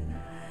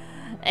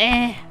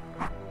 Eh.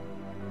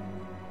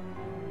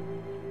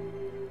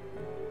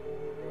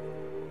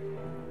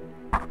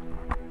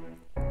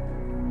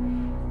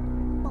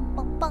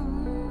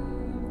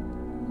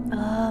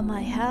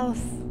 My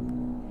health.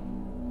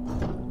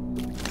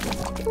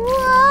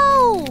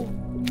 Whoa!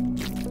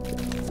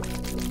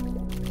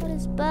 What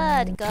is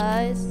bad,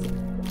 guys?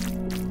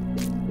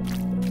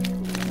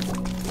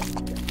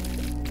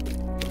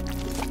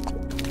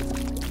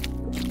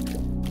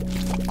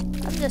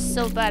 I'm just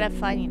so bad at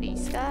fighting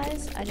these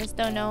guys. I just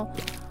don't know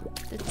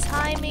the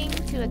timing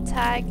to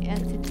attack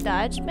and to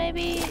dodge.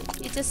 Maybe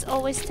it just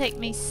always takes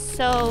me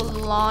so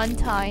long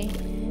time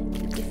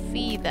to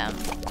defeat them.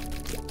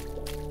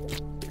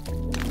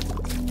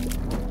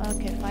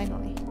 Okay,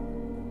 finally.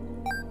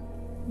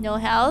 No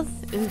health?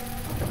 Ugh.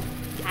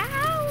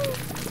 Ow!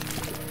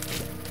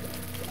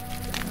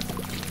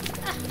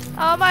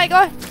 Oh my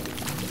god!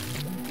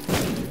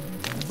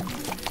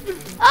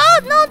 Oh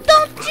no,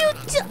 don't you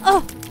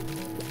oh!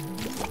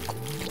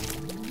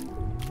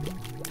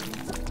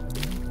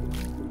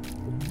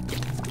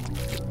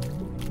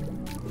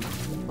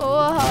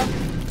 Oh!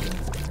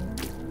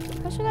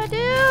 What should I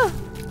do?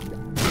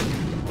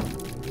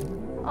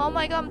 Oh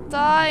my god, I'm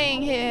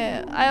dying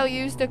here. I'll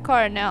use the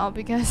card now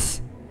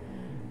because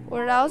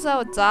or else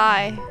I'll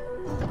die.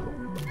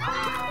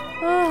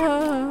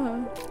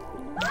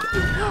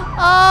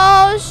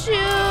 Oh shoot!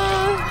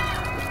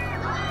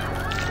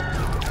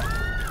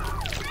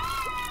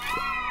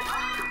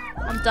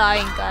 I'm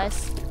dying,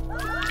 guys.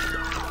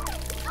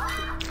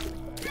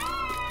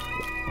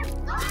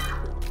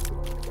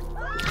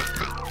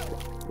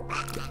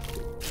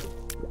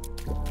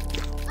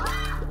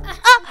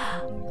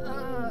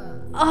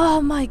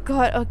 Oh my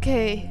god,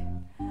 okay.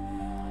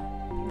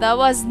 That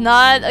was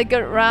not a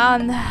good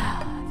round.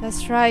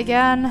 Let's try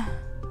again.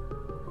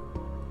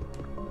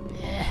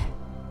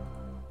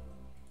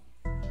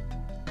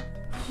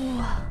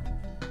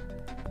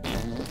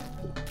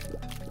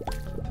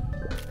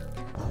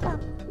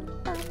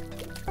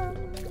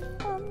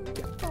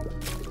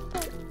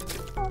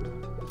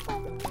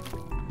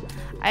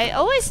 I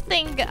always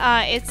think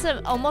it's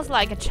almost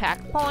like a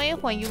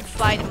checkpoint when you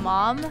fight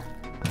mom.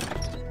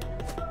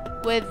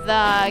 With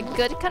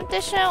good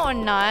condition or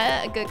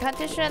not, a good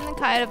condition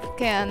kind of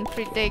can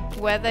predict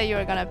whether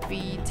you're gonna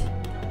beat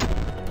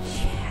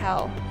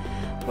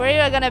where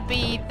you're gonna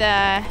beat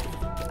the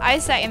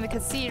Isaac in the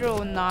casino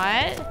or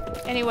not.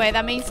 Anyway,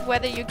 that means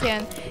whether you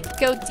can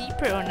go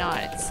deeper or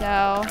not.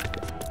 So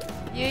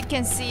you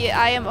can see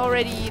I am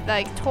already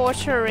like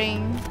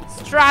struggling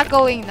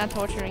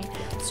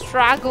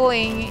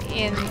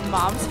in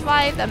mom's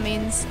fight. That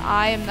means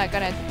I am not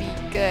gonna be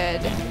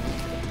good.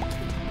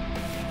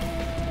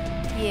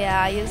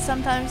 Yeah, you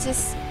sometimes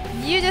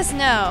you just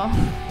know.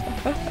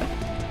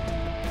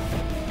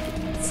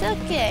 It's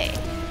okay.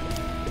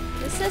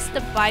 This is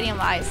the Binding of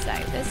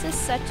Isaac. This is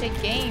such a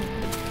game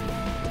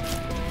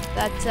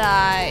that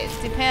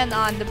depend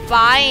on the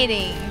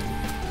binding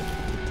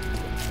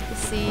to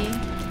see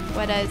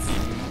whether it's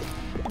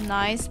a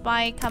nice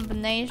bite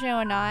combination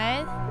or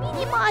not.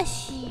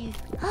 Minimashi.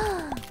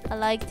 I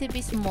like to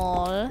be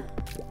small.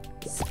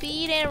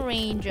 Speed and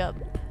range up.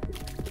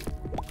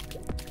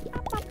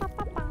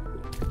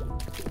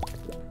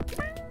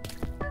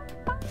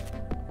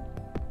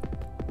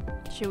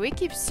 Should we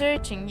keep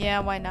searching? Yeah,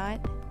 why not?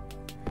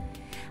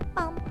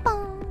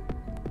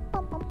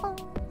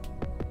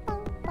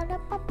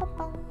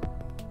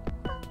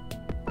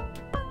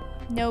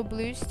 No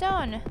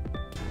bluestone.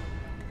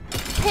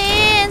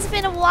 Pin, it's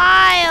been a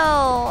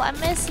while. I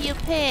miss you,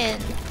 Pin.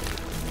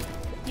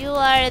 You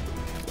are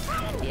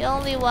the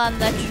only one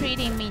that's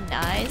treating me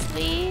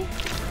nicely,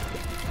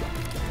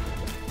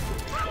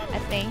 I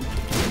think.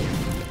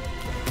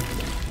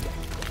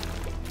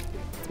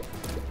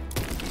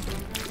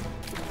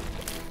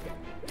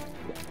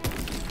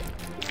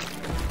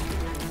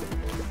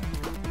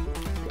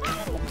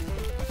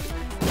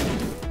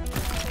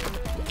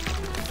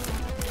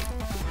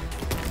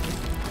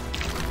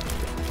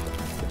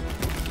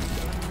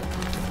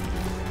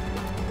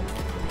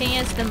 Ping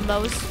is the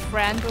most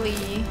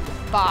friendly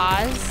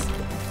boss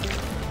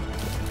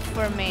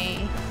for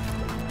me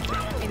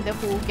in the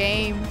whole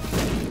game.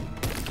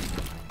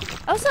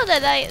 Also, the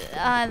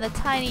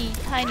tiny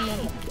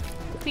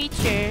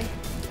creature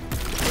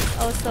is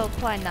also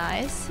quite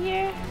nice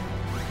here.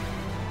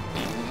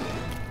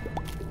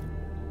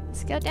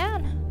 Let's go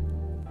down.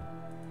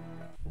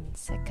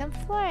 Second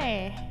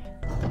floor.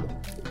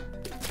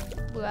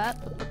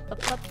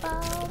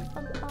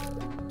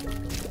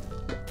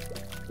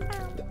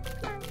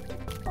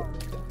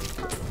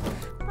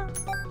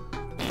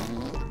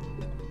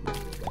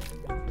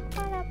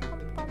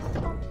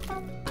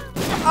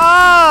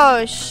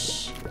 Oh,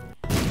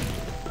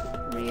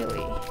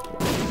 really?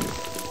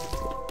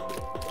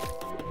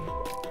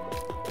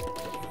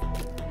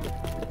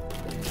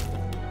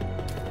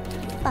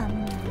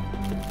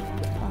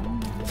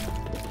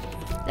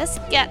 Let's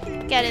get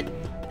it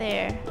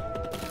there.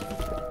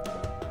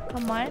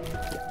 Come on.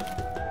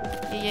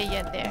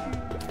 Yeah, there.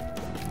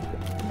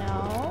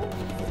 No.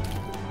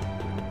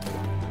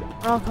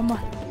 Oh, come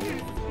on.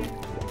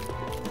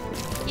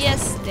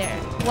 Yes, there.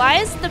 Why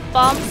is the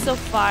bomb so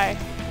far?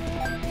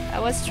 I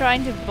was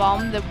trying to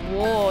bomb the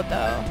wall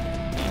though.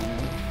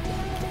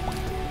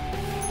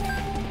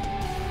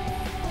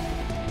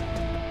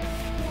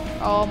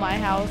 Oh, my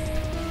health.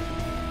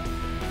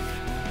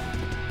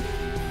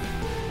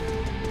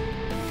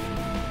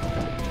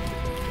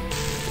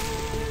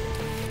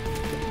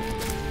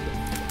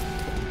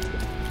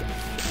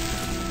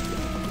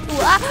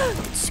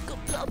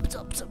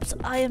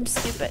 I am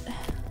stupid.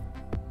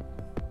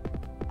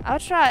 I'll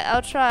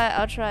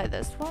try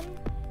this one.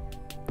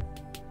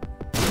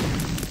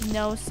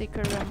 No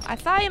secret room. I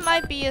thought it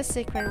might be a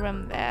secret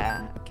room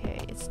there. Okay,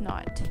 it's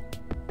not.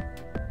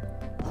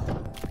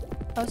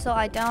 Also,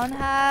 I don't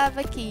have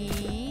a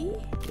key.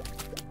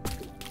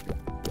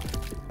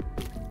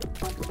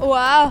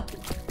 Wow.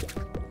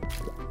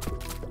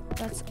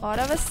 That's all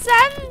of a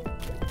sudden.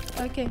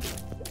 Okay.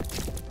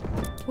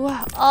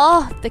 Wow.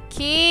 Oh, the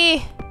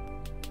key.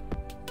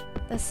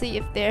 Let's see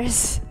if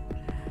there's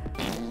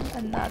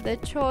another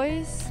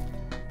choice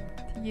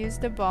to use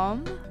the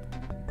bomb.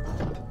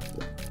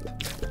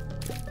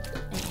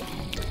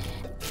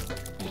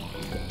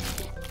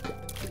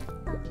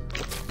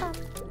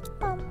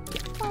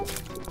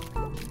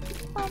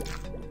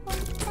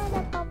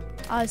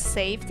 A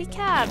safety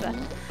cab.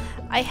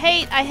 I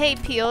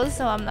hate pills,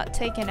 so I'm not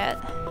taking it.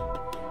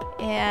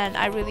 And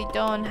I really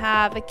don't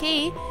have a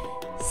key.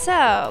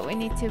 So we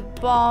need to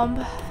bomb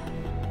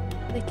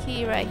the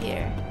key right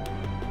here.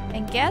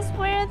 And guess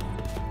where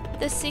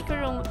the secret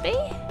room would be?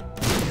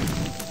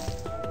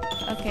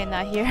 Okay,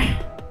 not here.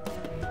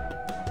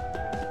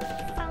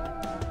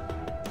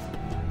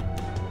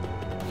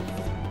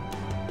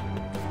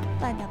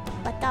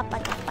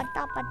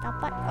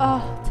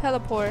 Oh,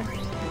 teleport.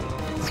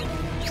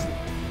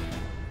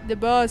 The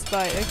boss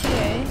fight,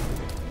 okay.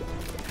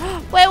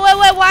 Wait,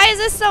 why is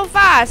it so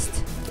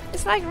fast?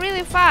 It's like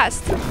really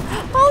fast.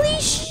 Holy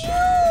shoot,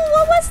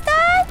 what was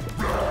that?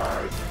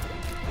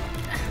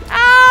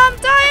 I'm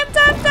dying.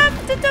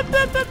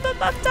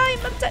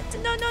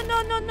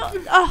 No.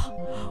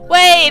 Oh,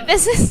 wait,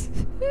 this is...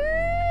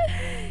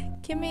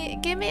 give me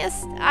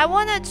I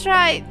wanna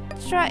try.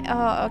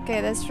 Oh,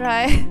 okay, let's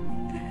try.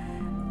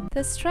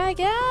 Let's try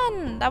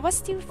again. That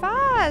was too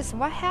fast.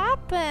 What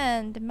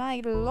happened?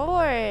 My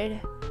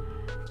lord.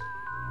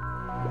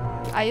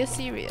 Are you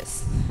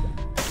serious?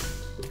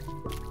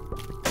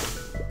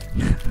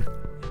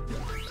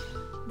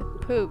 The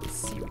poop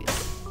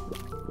serious.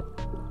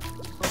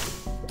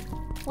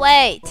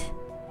 Wait.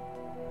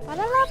 But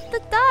I love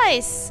the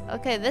dice.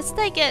 Okay, let's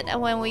take it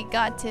when we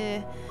got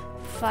to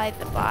fight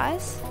the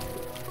boss.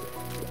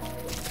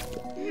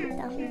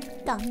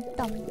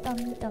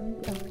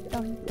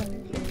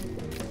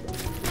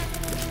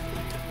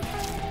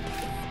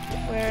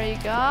 Where are you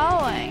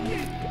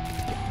going?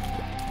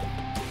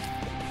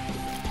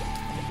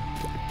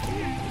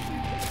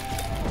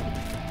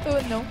 Oh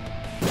no.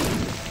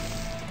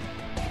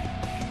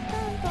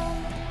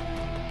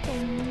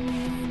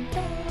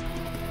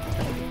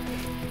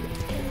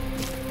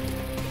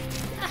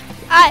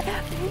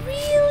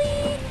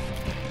 Really?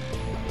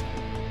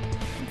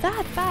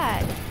 That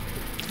bad?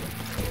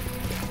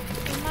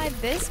 Am I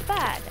this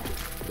bad?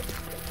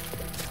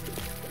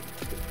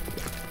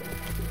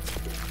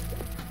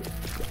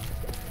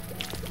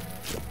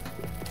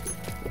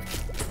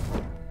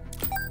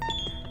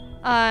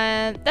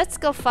 Let's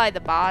go fight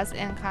the boss,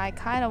 and I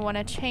kind of want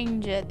to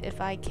change it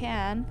if I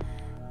can.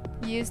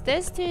 Use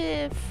this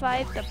to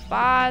fight the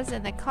boss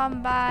and the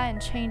combat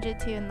and change it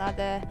to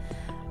another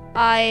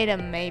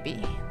item maybe.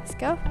 Let's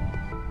go.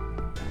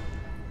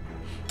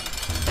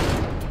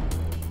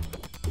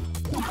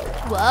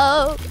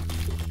 Whoa.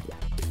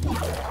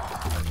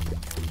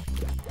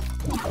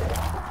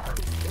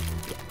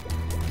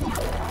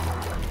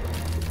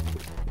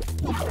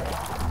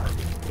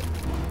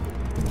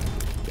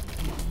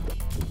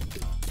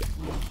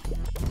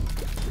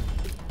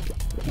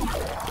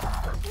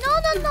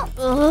 No.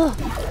 Ugh.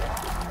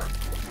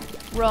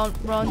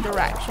 Wrong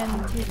direction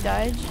to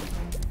dodge.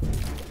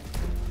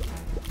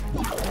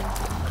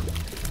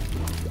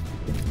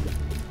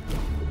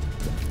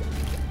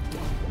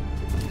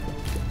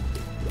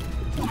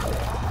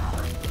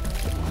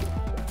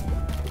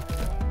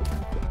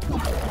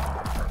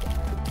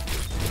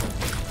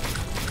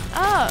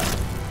 Oh.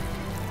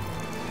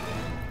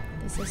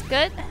 This is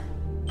good.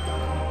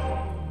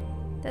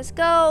 Let's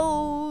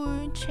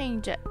go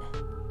change it.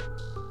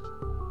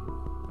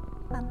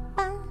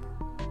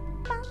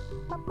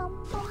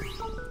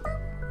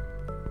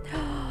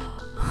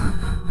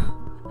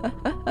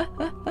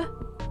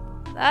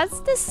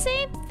 That's the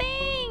same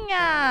thing.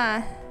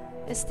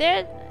 Is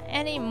there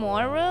any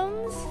more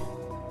rooms?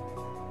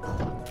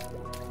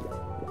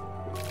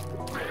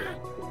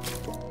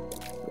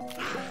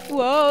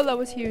 Whoa, that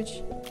was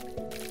huge.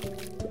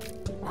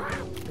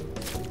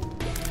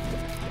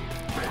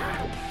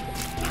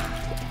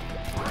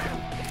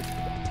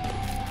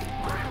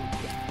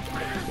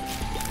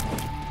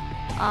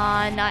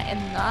 Not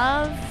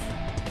enough.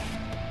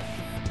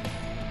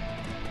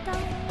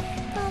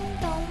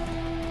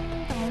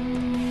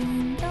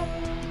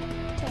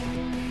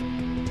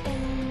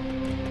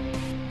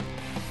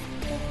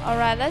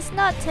 Alright, let's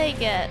not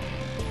take it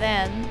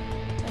then.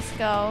 Let's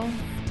go.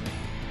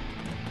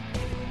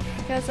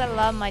 Because I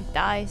love my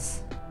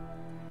dice.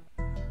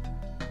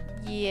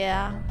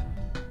 Yeah.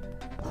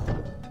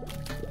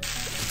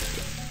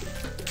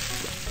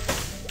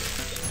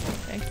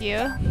 Thank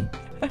you.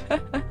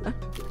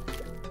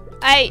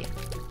 Hey!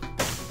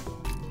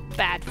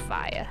 Bad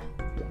fire.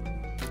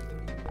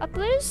 A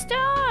blue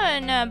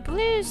stone! A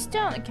blue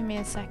stone! Give me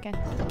a second.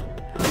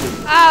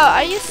 Oh,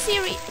 are you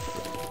serious?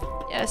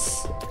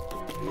 Yes.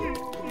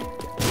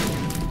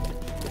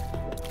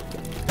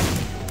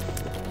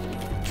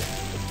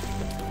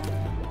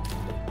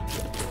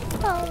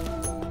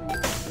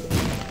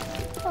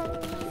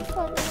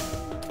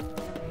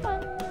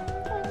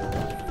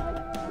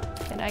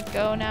 Can I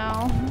go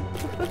now?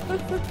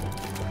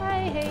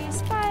 Hi, hey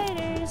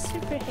spiders,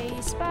 super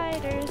hey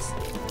spiders.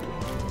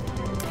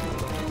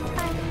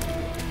 Hi.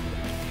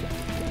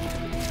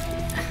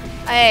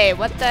 Hey,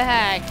 what the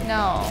heck?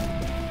 No.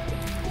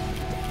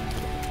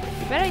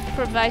 You better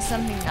provide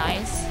something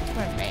nice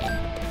for me.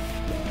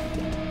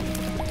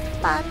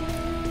 Fun,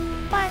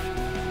 fun,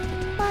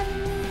 fun,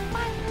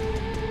 fun,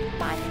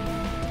 fun,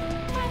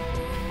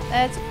 fun.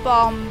 Let's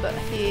bomb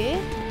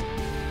here.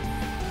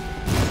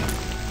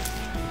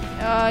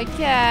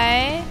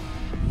 Okay.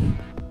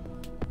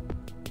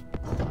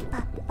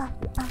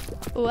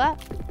 What?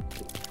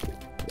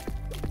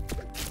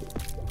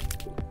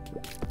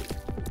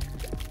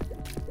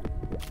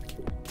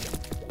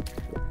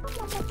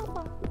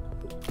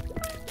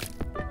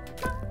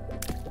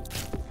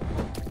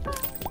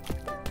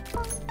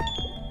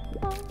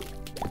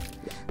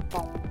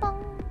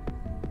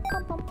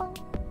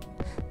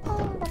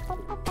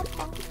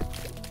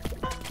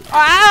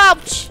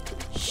 Ouch!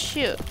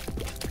 Shoot.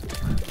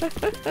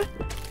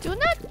 Do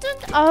not.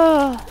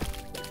 Oh.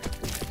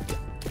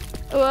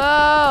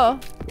 Whoa.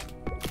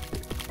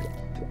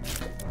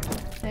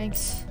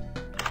 Thanks.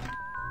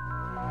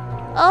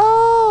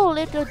 Oh,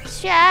 little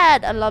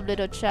Chad. I love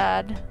little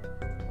Chad.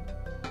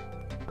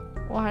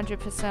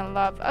 100%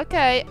 love.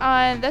 Okay,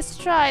 and let's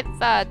try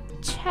that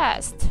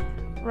chest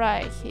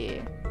right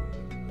here.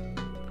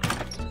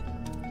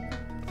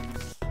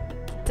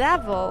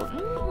 Devil.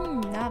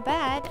 Not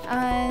bad.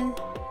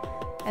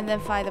 And then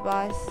fight the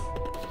boss.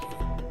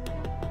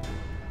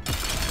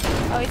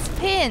 Oh, it's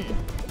pin.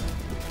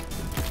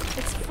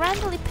 It's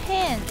friendly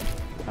pin.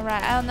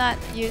 Alright, I'll not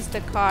use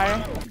the car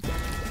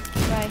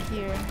right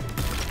here.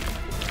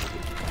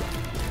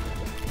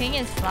 Ping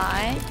is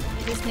fine.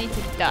 You just need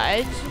to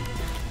dodge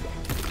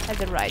at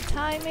the right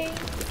timing.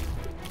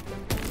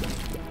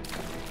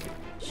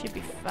 Should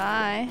be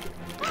fine.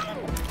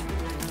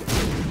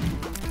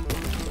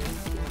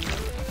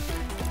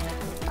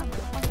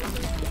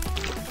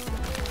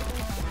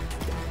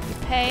 Be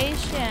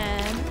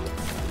patient.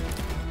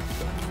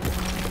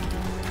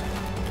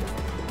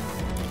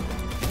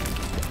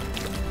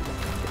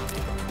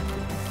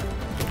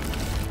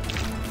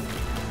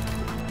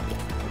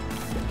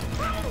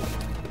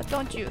 But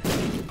don't you?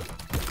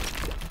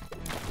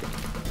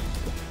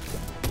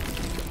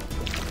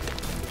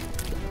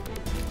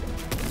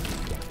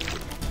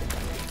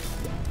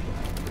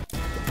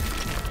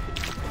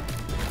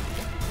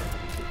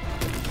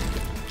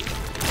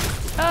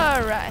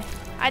 Alright.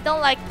 I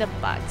don't like the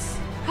bugs.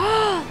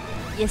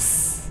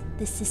 Yes,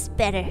 this is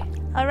better.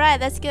 Alright,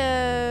 let's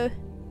go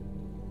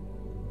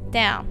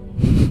down.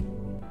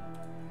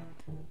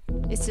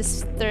 It's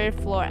just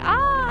 3rd floor.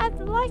 Ah, I'd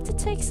like to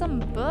take some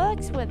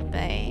books with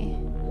me.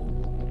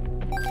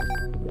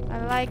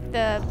 I like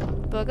the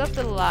Book of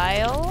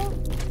Belial.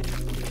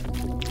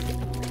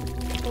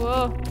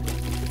 Whoa.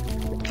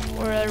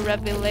 Or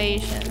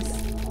Revelations.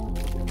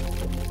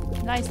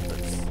 Nice books.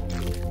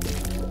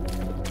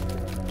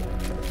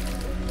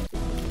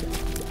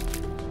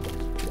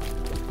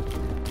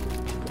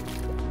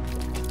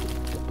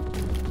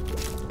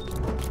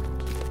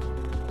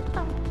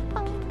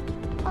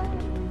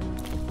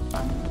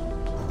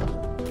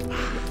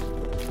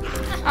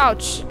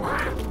 Ouch.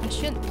 I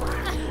shouldn't.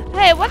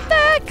 Hey, what the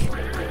heck?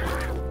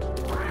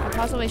 I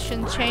possibly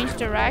shouldn't change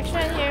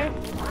direction here.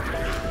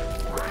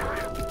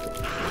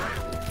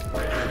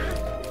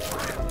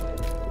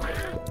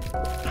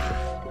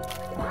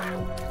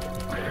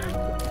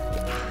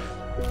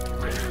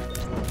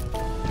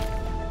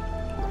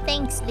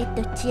 Thanks,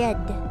 little Jed.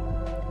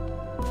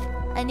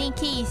 I need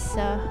keys.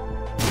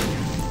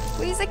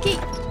 Where's the key?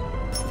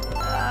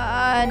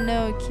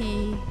 No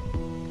key.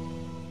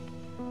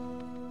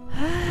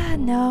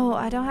 No,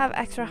 I don't have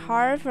extra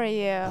heart for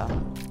you.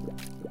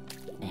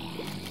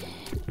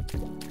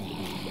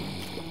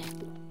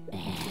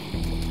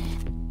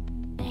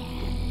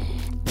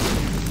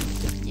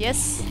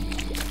 Yes.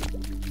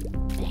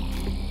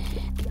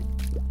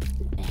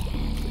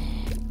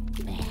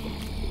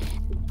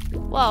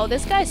 Wow,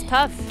 this guy's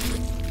tough.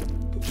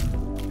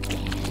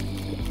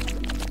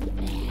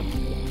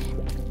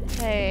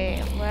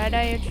 Hey, what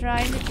are you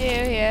trying to do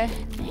here?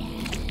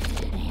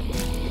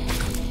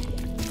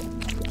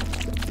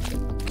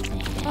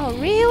 Oh,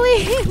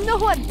 really? No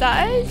one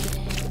dies?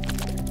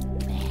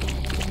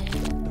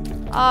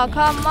 Oh,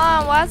 come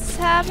on, what's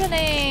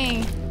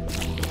happening?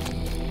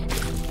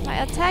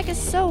 My attack is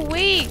so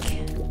weak.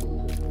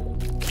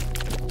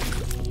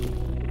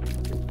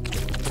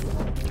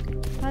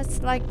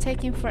 That's like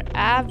taking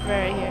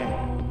forever here.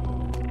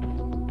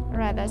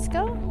 Alright, let's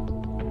go.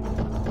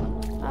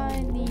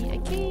 I need a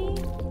key.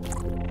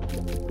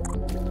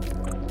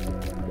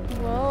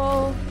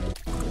 Whoa.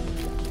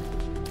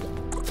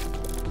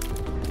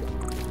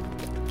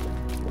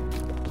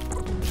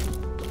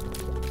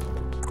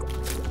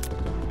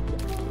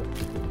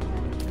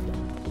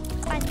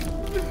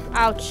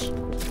 Ouch.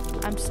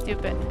 I'm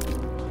stupid.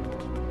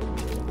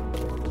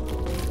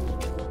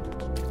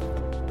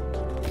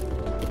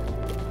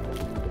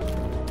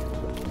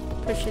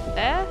 Push it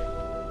there.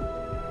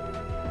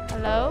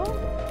 Hello?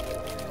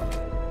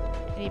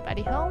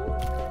 Anybody home?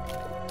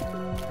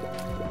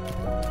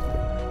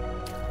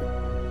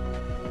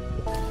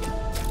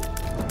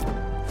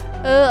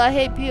 I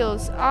hate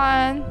pills.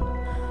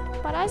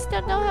 But I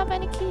still don't have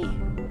any key.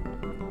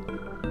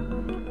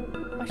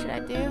 What should I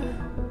do?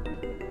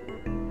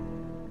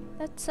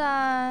 Let's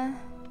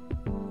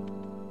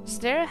is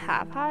there a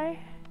half heart?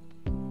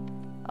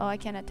 Oh, I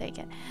cannot take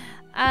it.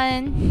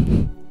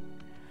 And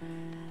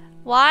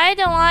Why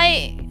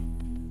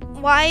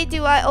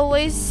do I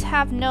always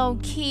have no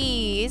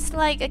key? It's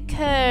like a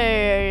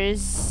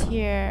curse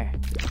here.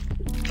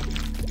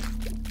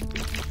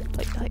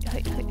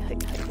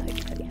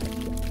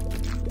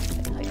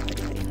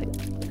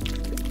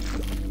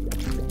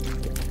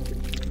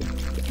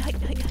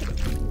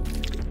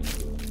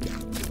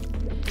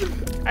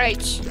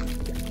 Alright.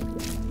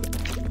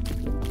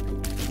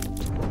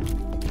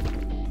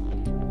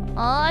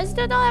 I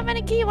still don't have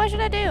any key. What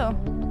should I do?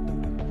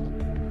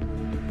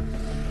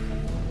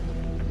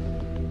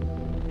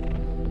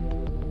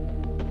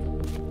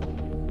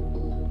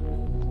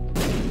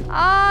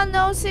 Ah,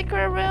 no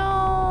secret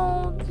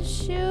room.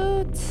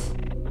 Shoot.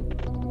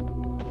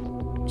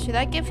 Should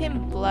I give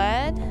him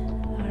blood?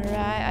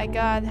 Alright, I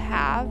got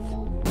half.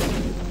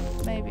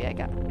 Maybe I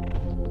got...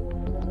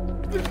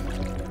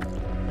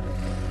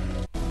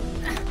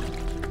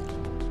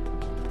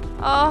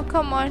 Oh,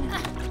 come on.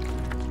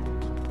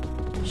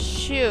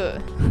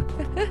 Shoot.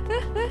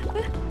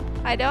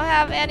 I don't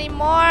have any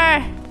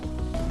more.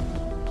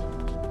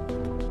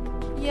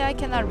 Yeah, I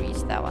cannot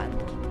reach that one.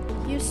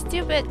 You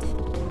stupid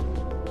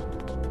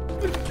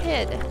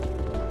kid.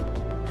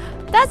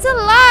 That's a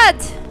lot!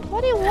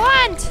 What do you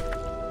want?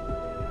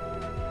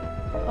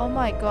 Oh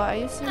my god, are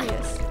you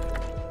serious?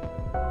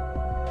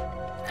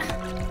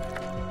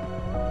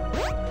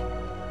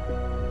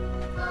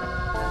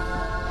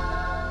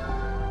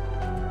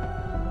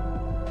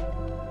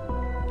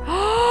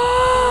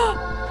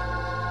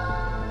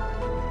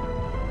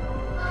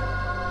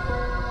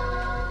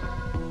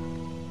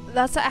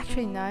 That's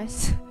actually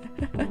nice.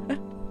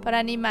 But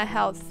I need my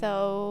health,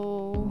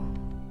 so...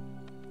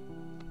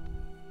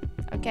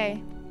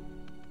 Okay.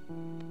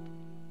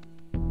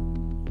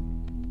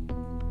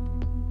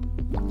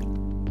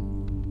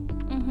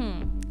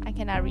 I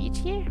cannot reach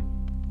here.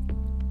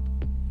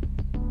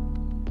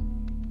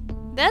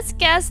 Let's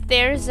guess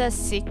there's a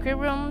secret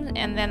room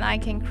and then I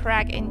can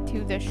crack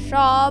into the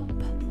shop.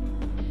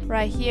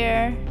 Right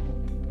here.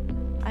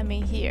 I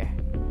mean here.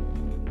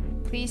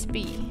 Please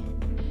be.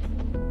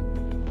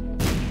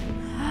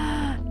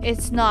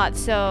 It's not,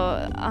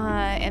 so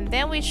and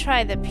then we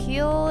try the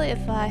peel.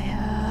 If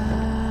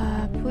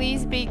I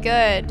please be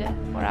good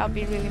or I'll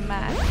be really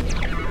mad.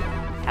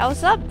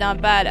 Health up, not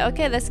bad.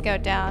 Okay, let's go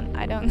down.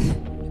 I don't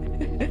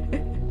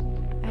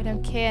I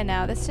don't care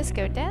now. Let's just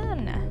go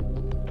down.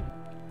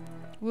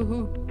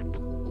 Woohoo.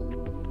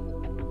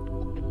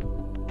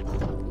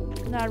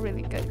 Not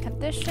really good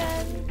condition.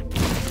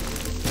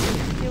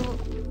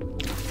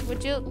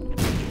 Would you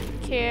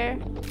care?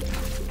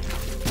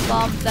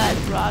 Bomb that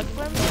rock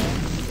for me?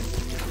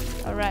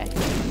 Alright.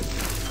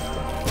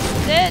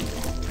 That's it.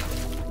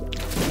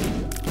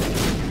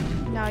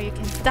 Now you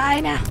can die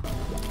now.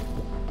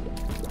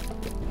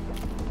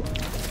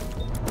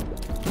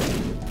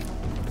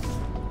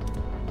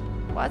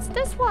 What's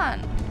this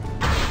one?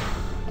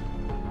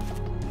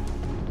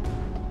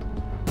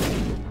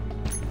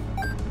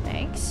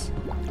 Thanks.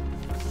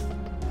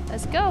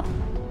 Let's go.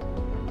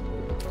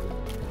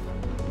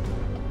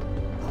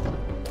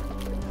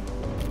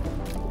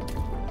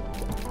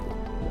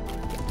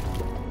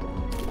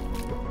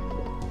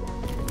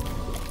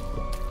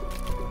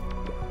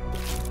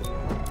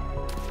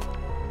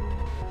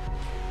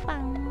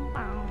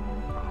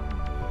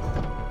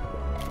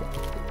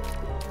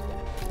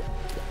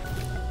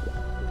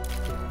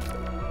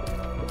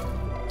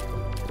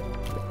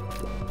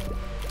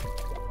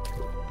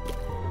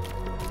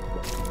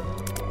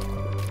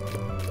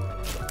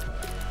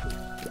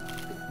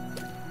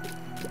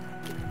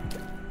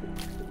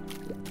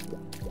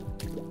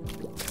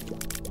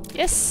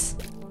 Yes!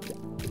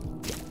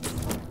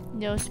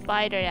 No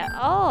spider yet.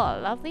 Oh,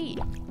 lovely.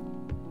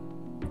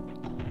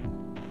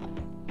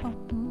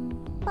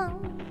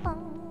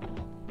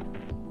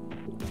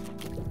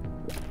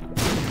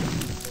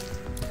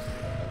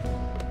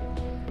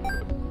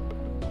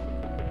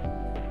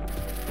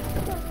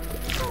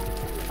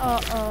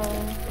 Uh-oh.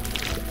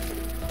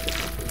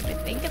 Let me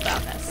think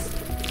about this.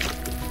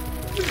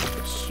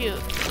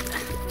 Shoot.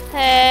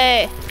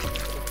 Hey!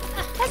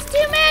 That's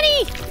too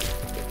many!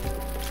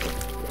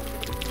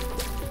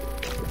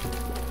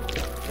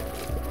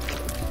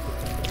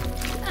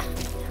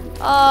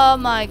 Oh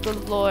my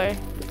good lord.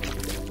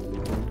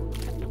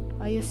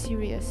 Are you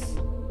serious?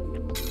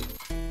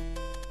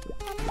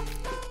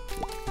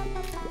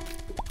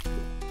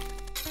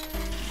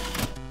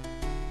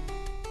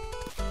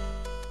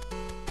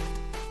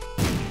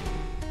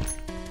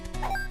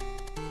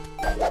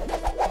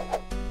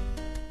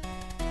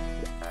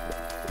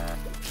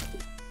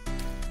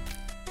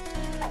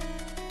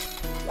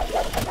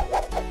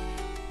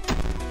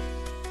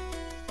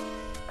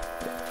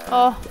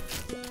 Oh.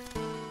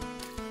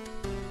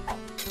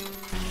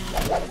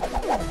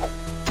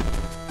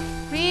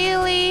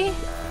 Really?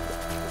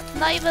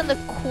 Not even the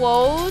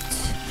quote?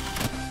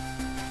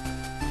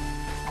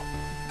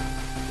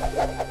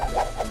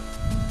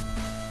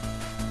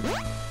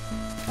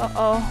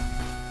 Uh-oh.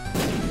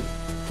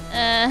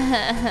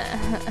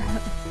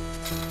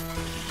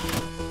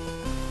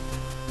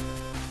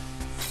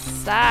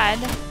 Sad.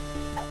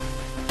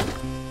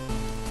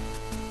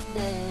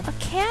 A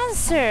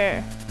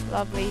cancer!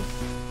 Lovely.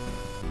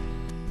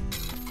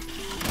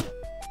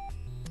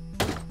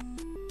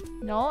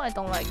 No, I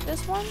don't like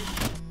this one.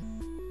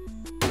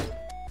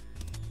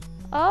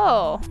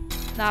 Oh,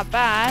 not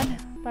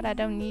bad, but I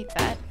don't need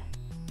that.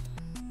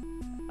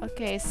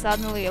 Okay,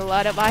 suddenly a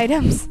lot of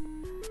items.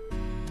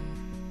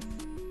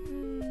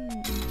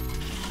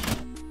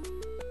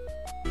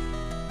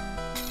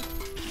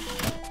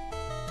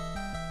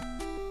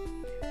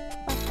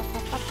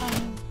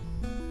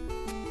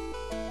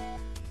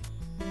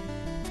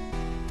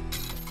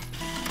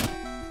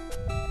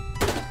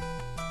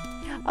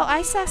 Oh,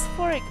 Isaac's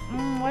fork.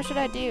 What should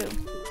I do?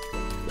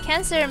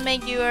 Cancer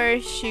make your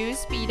shoes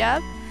speed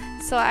up,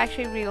 so I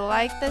actually really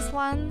like this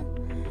one.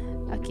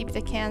 I'll keep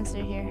the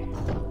cancer here.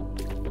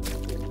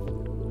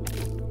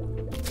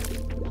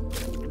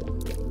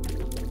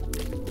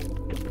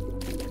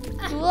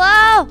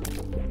 Whoa!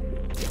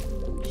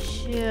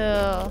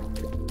 Chill.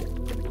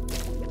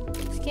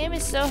 This game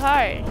is so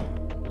hard.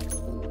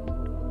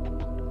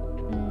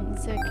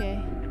 It's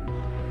okay.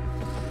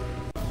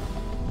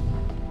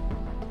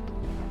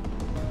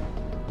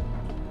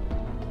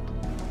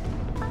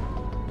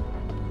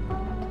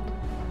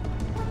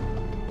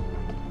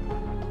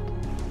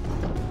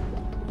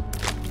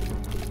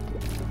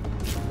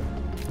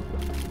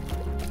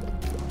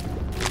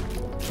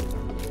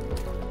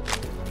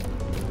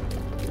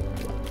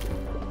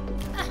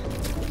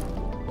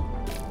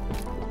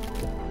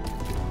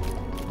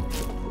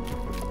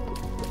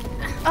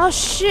 Oh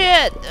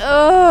shit!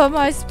 Oh,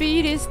 my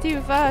speed is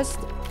too fast.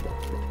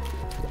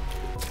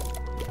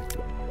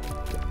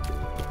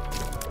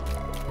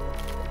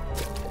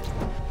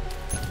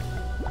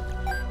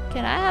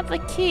 Can I have a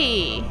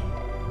key?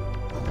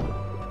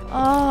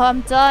 Oh,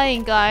 I'm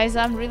dying, guys.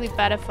 I'm really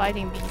bad at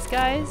fighting these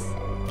guys.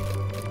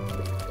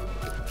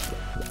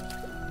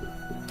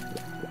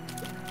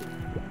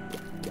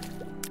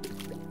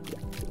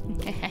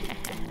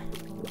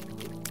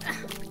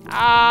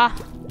 Ah.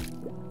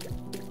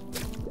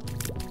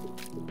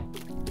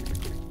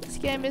 This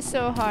game is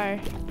so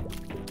hard.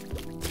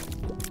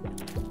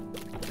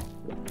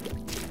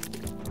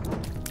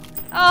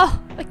 Oh,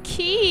 a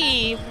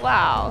key!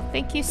 Wow,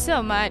 thank you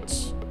so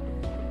much.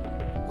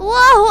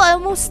 Whoa, I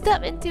almost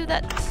stepped into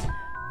that.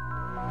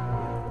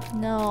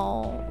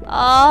 No.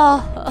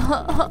 Oh.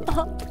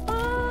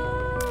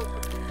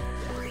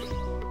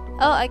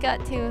 Oh, I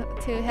got two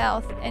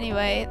health.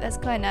 Anyway, that's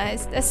quite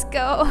nice. Let's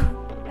go.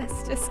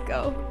 Let's just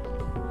go.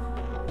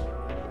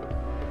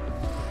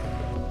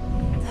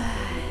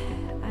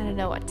 I don't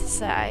know what to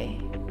say.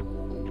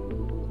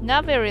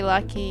 Not very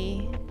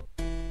lucky.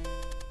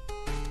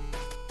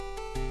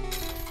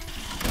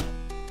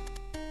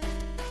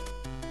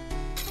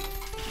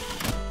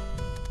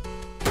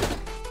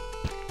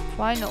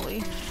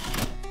 Finally.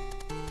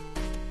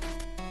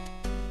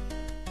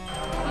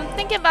 I'm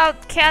thinking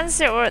about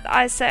cancer or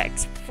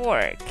Isaac's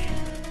fork.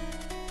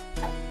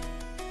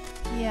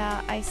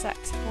 Yeah,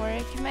 Isaac's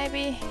fork,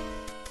 maybe.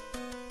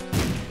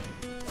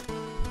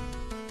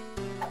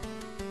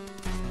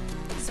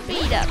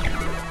 Speed up.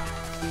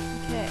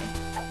 Okay.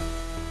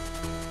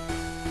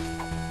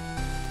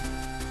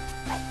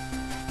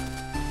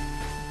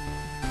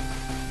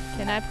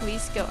 Can I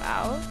please go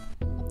out?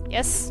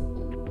 Yes.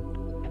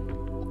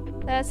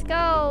 Let's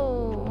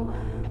go.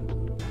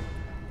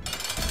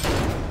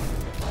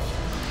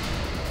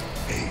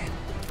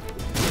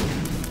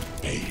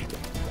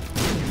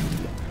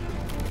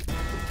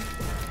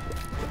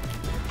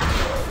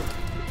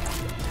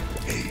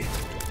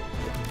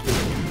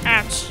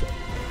 Ouch.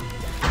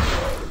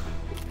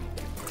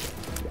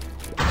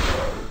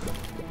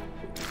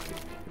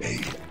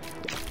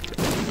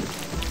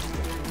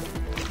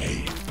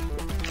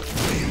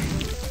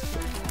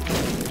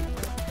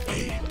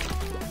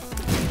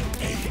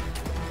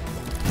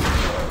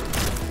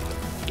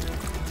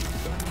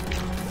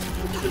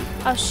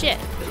 Oh shit.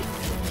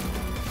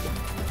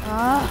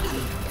 Ah.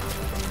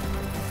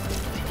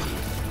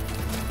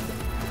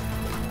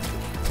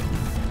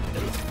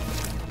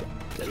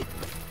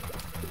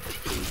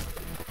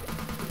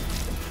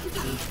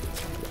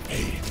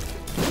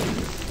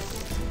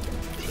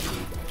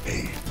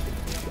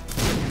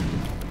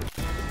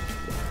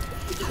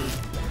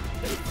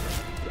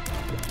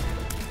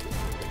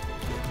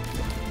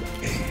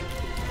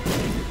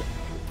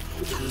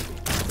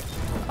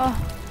 Oh,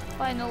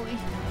 finally.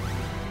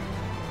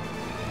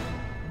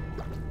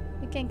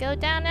 We can go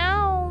down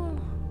now.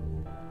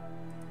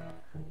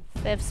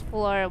 5th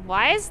floor.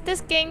 Why is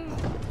this game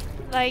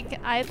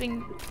like I've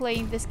been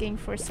playing this game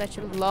for such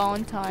a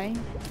long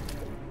time?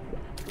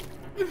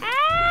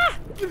 Ah!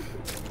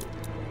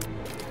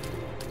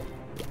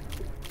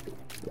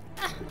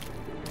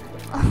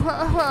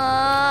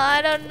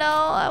 I don't know.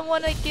 I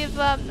want to give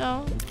up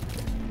now.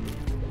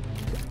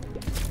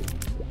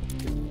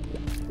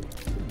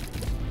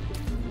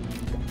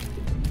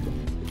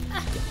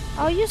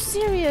 Are you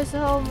serious?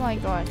 Oh my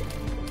god.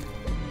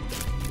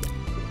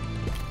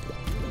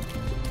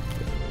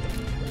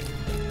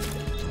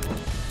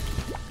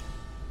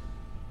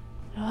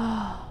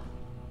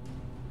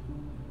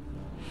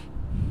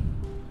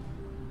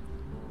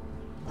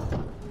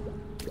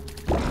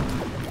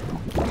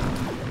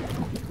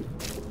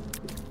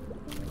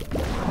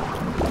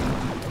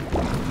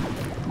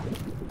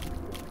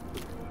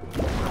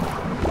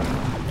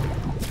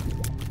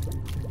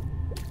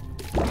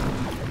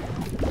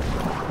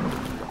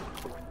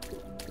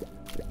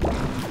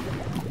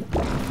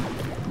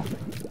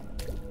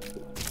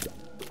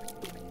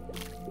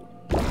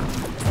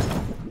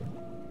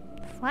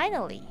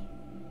 Finally.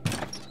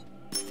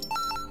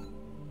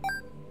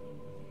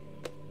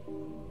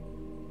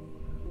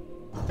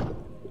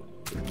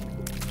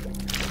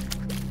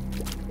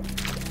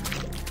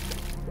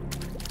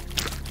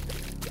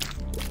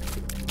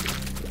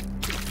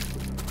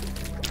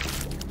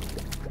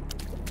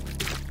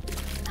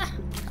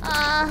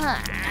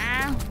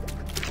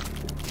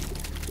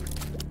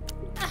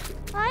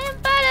 I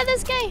am bad at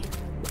this game.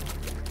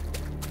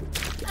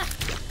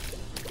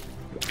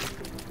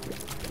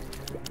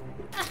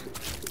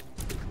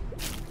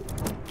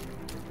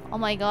 Oh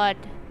my god.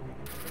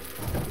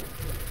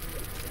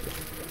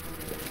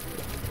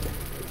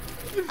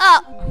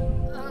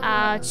 Oh!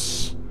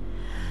 Ouch.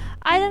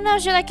 I don't know,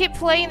 should I keep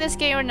playing this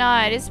game or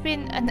not? It's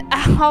been an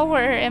hour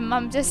and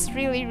I'm just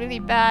really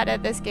bad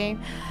at this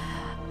game.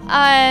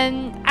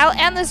 And I'll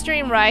end the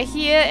stream right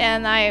here,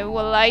 and I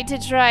would like to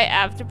try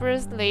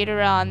Afterbirth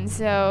later on.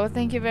 So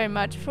thank you very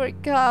much for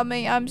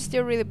coming. I'm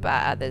still really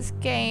bad at this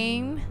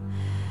game.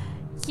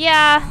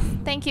 Yeah,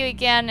 thank you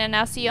again, and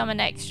I'll see you on my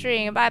next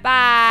stream. Bye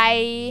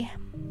bye.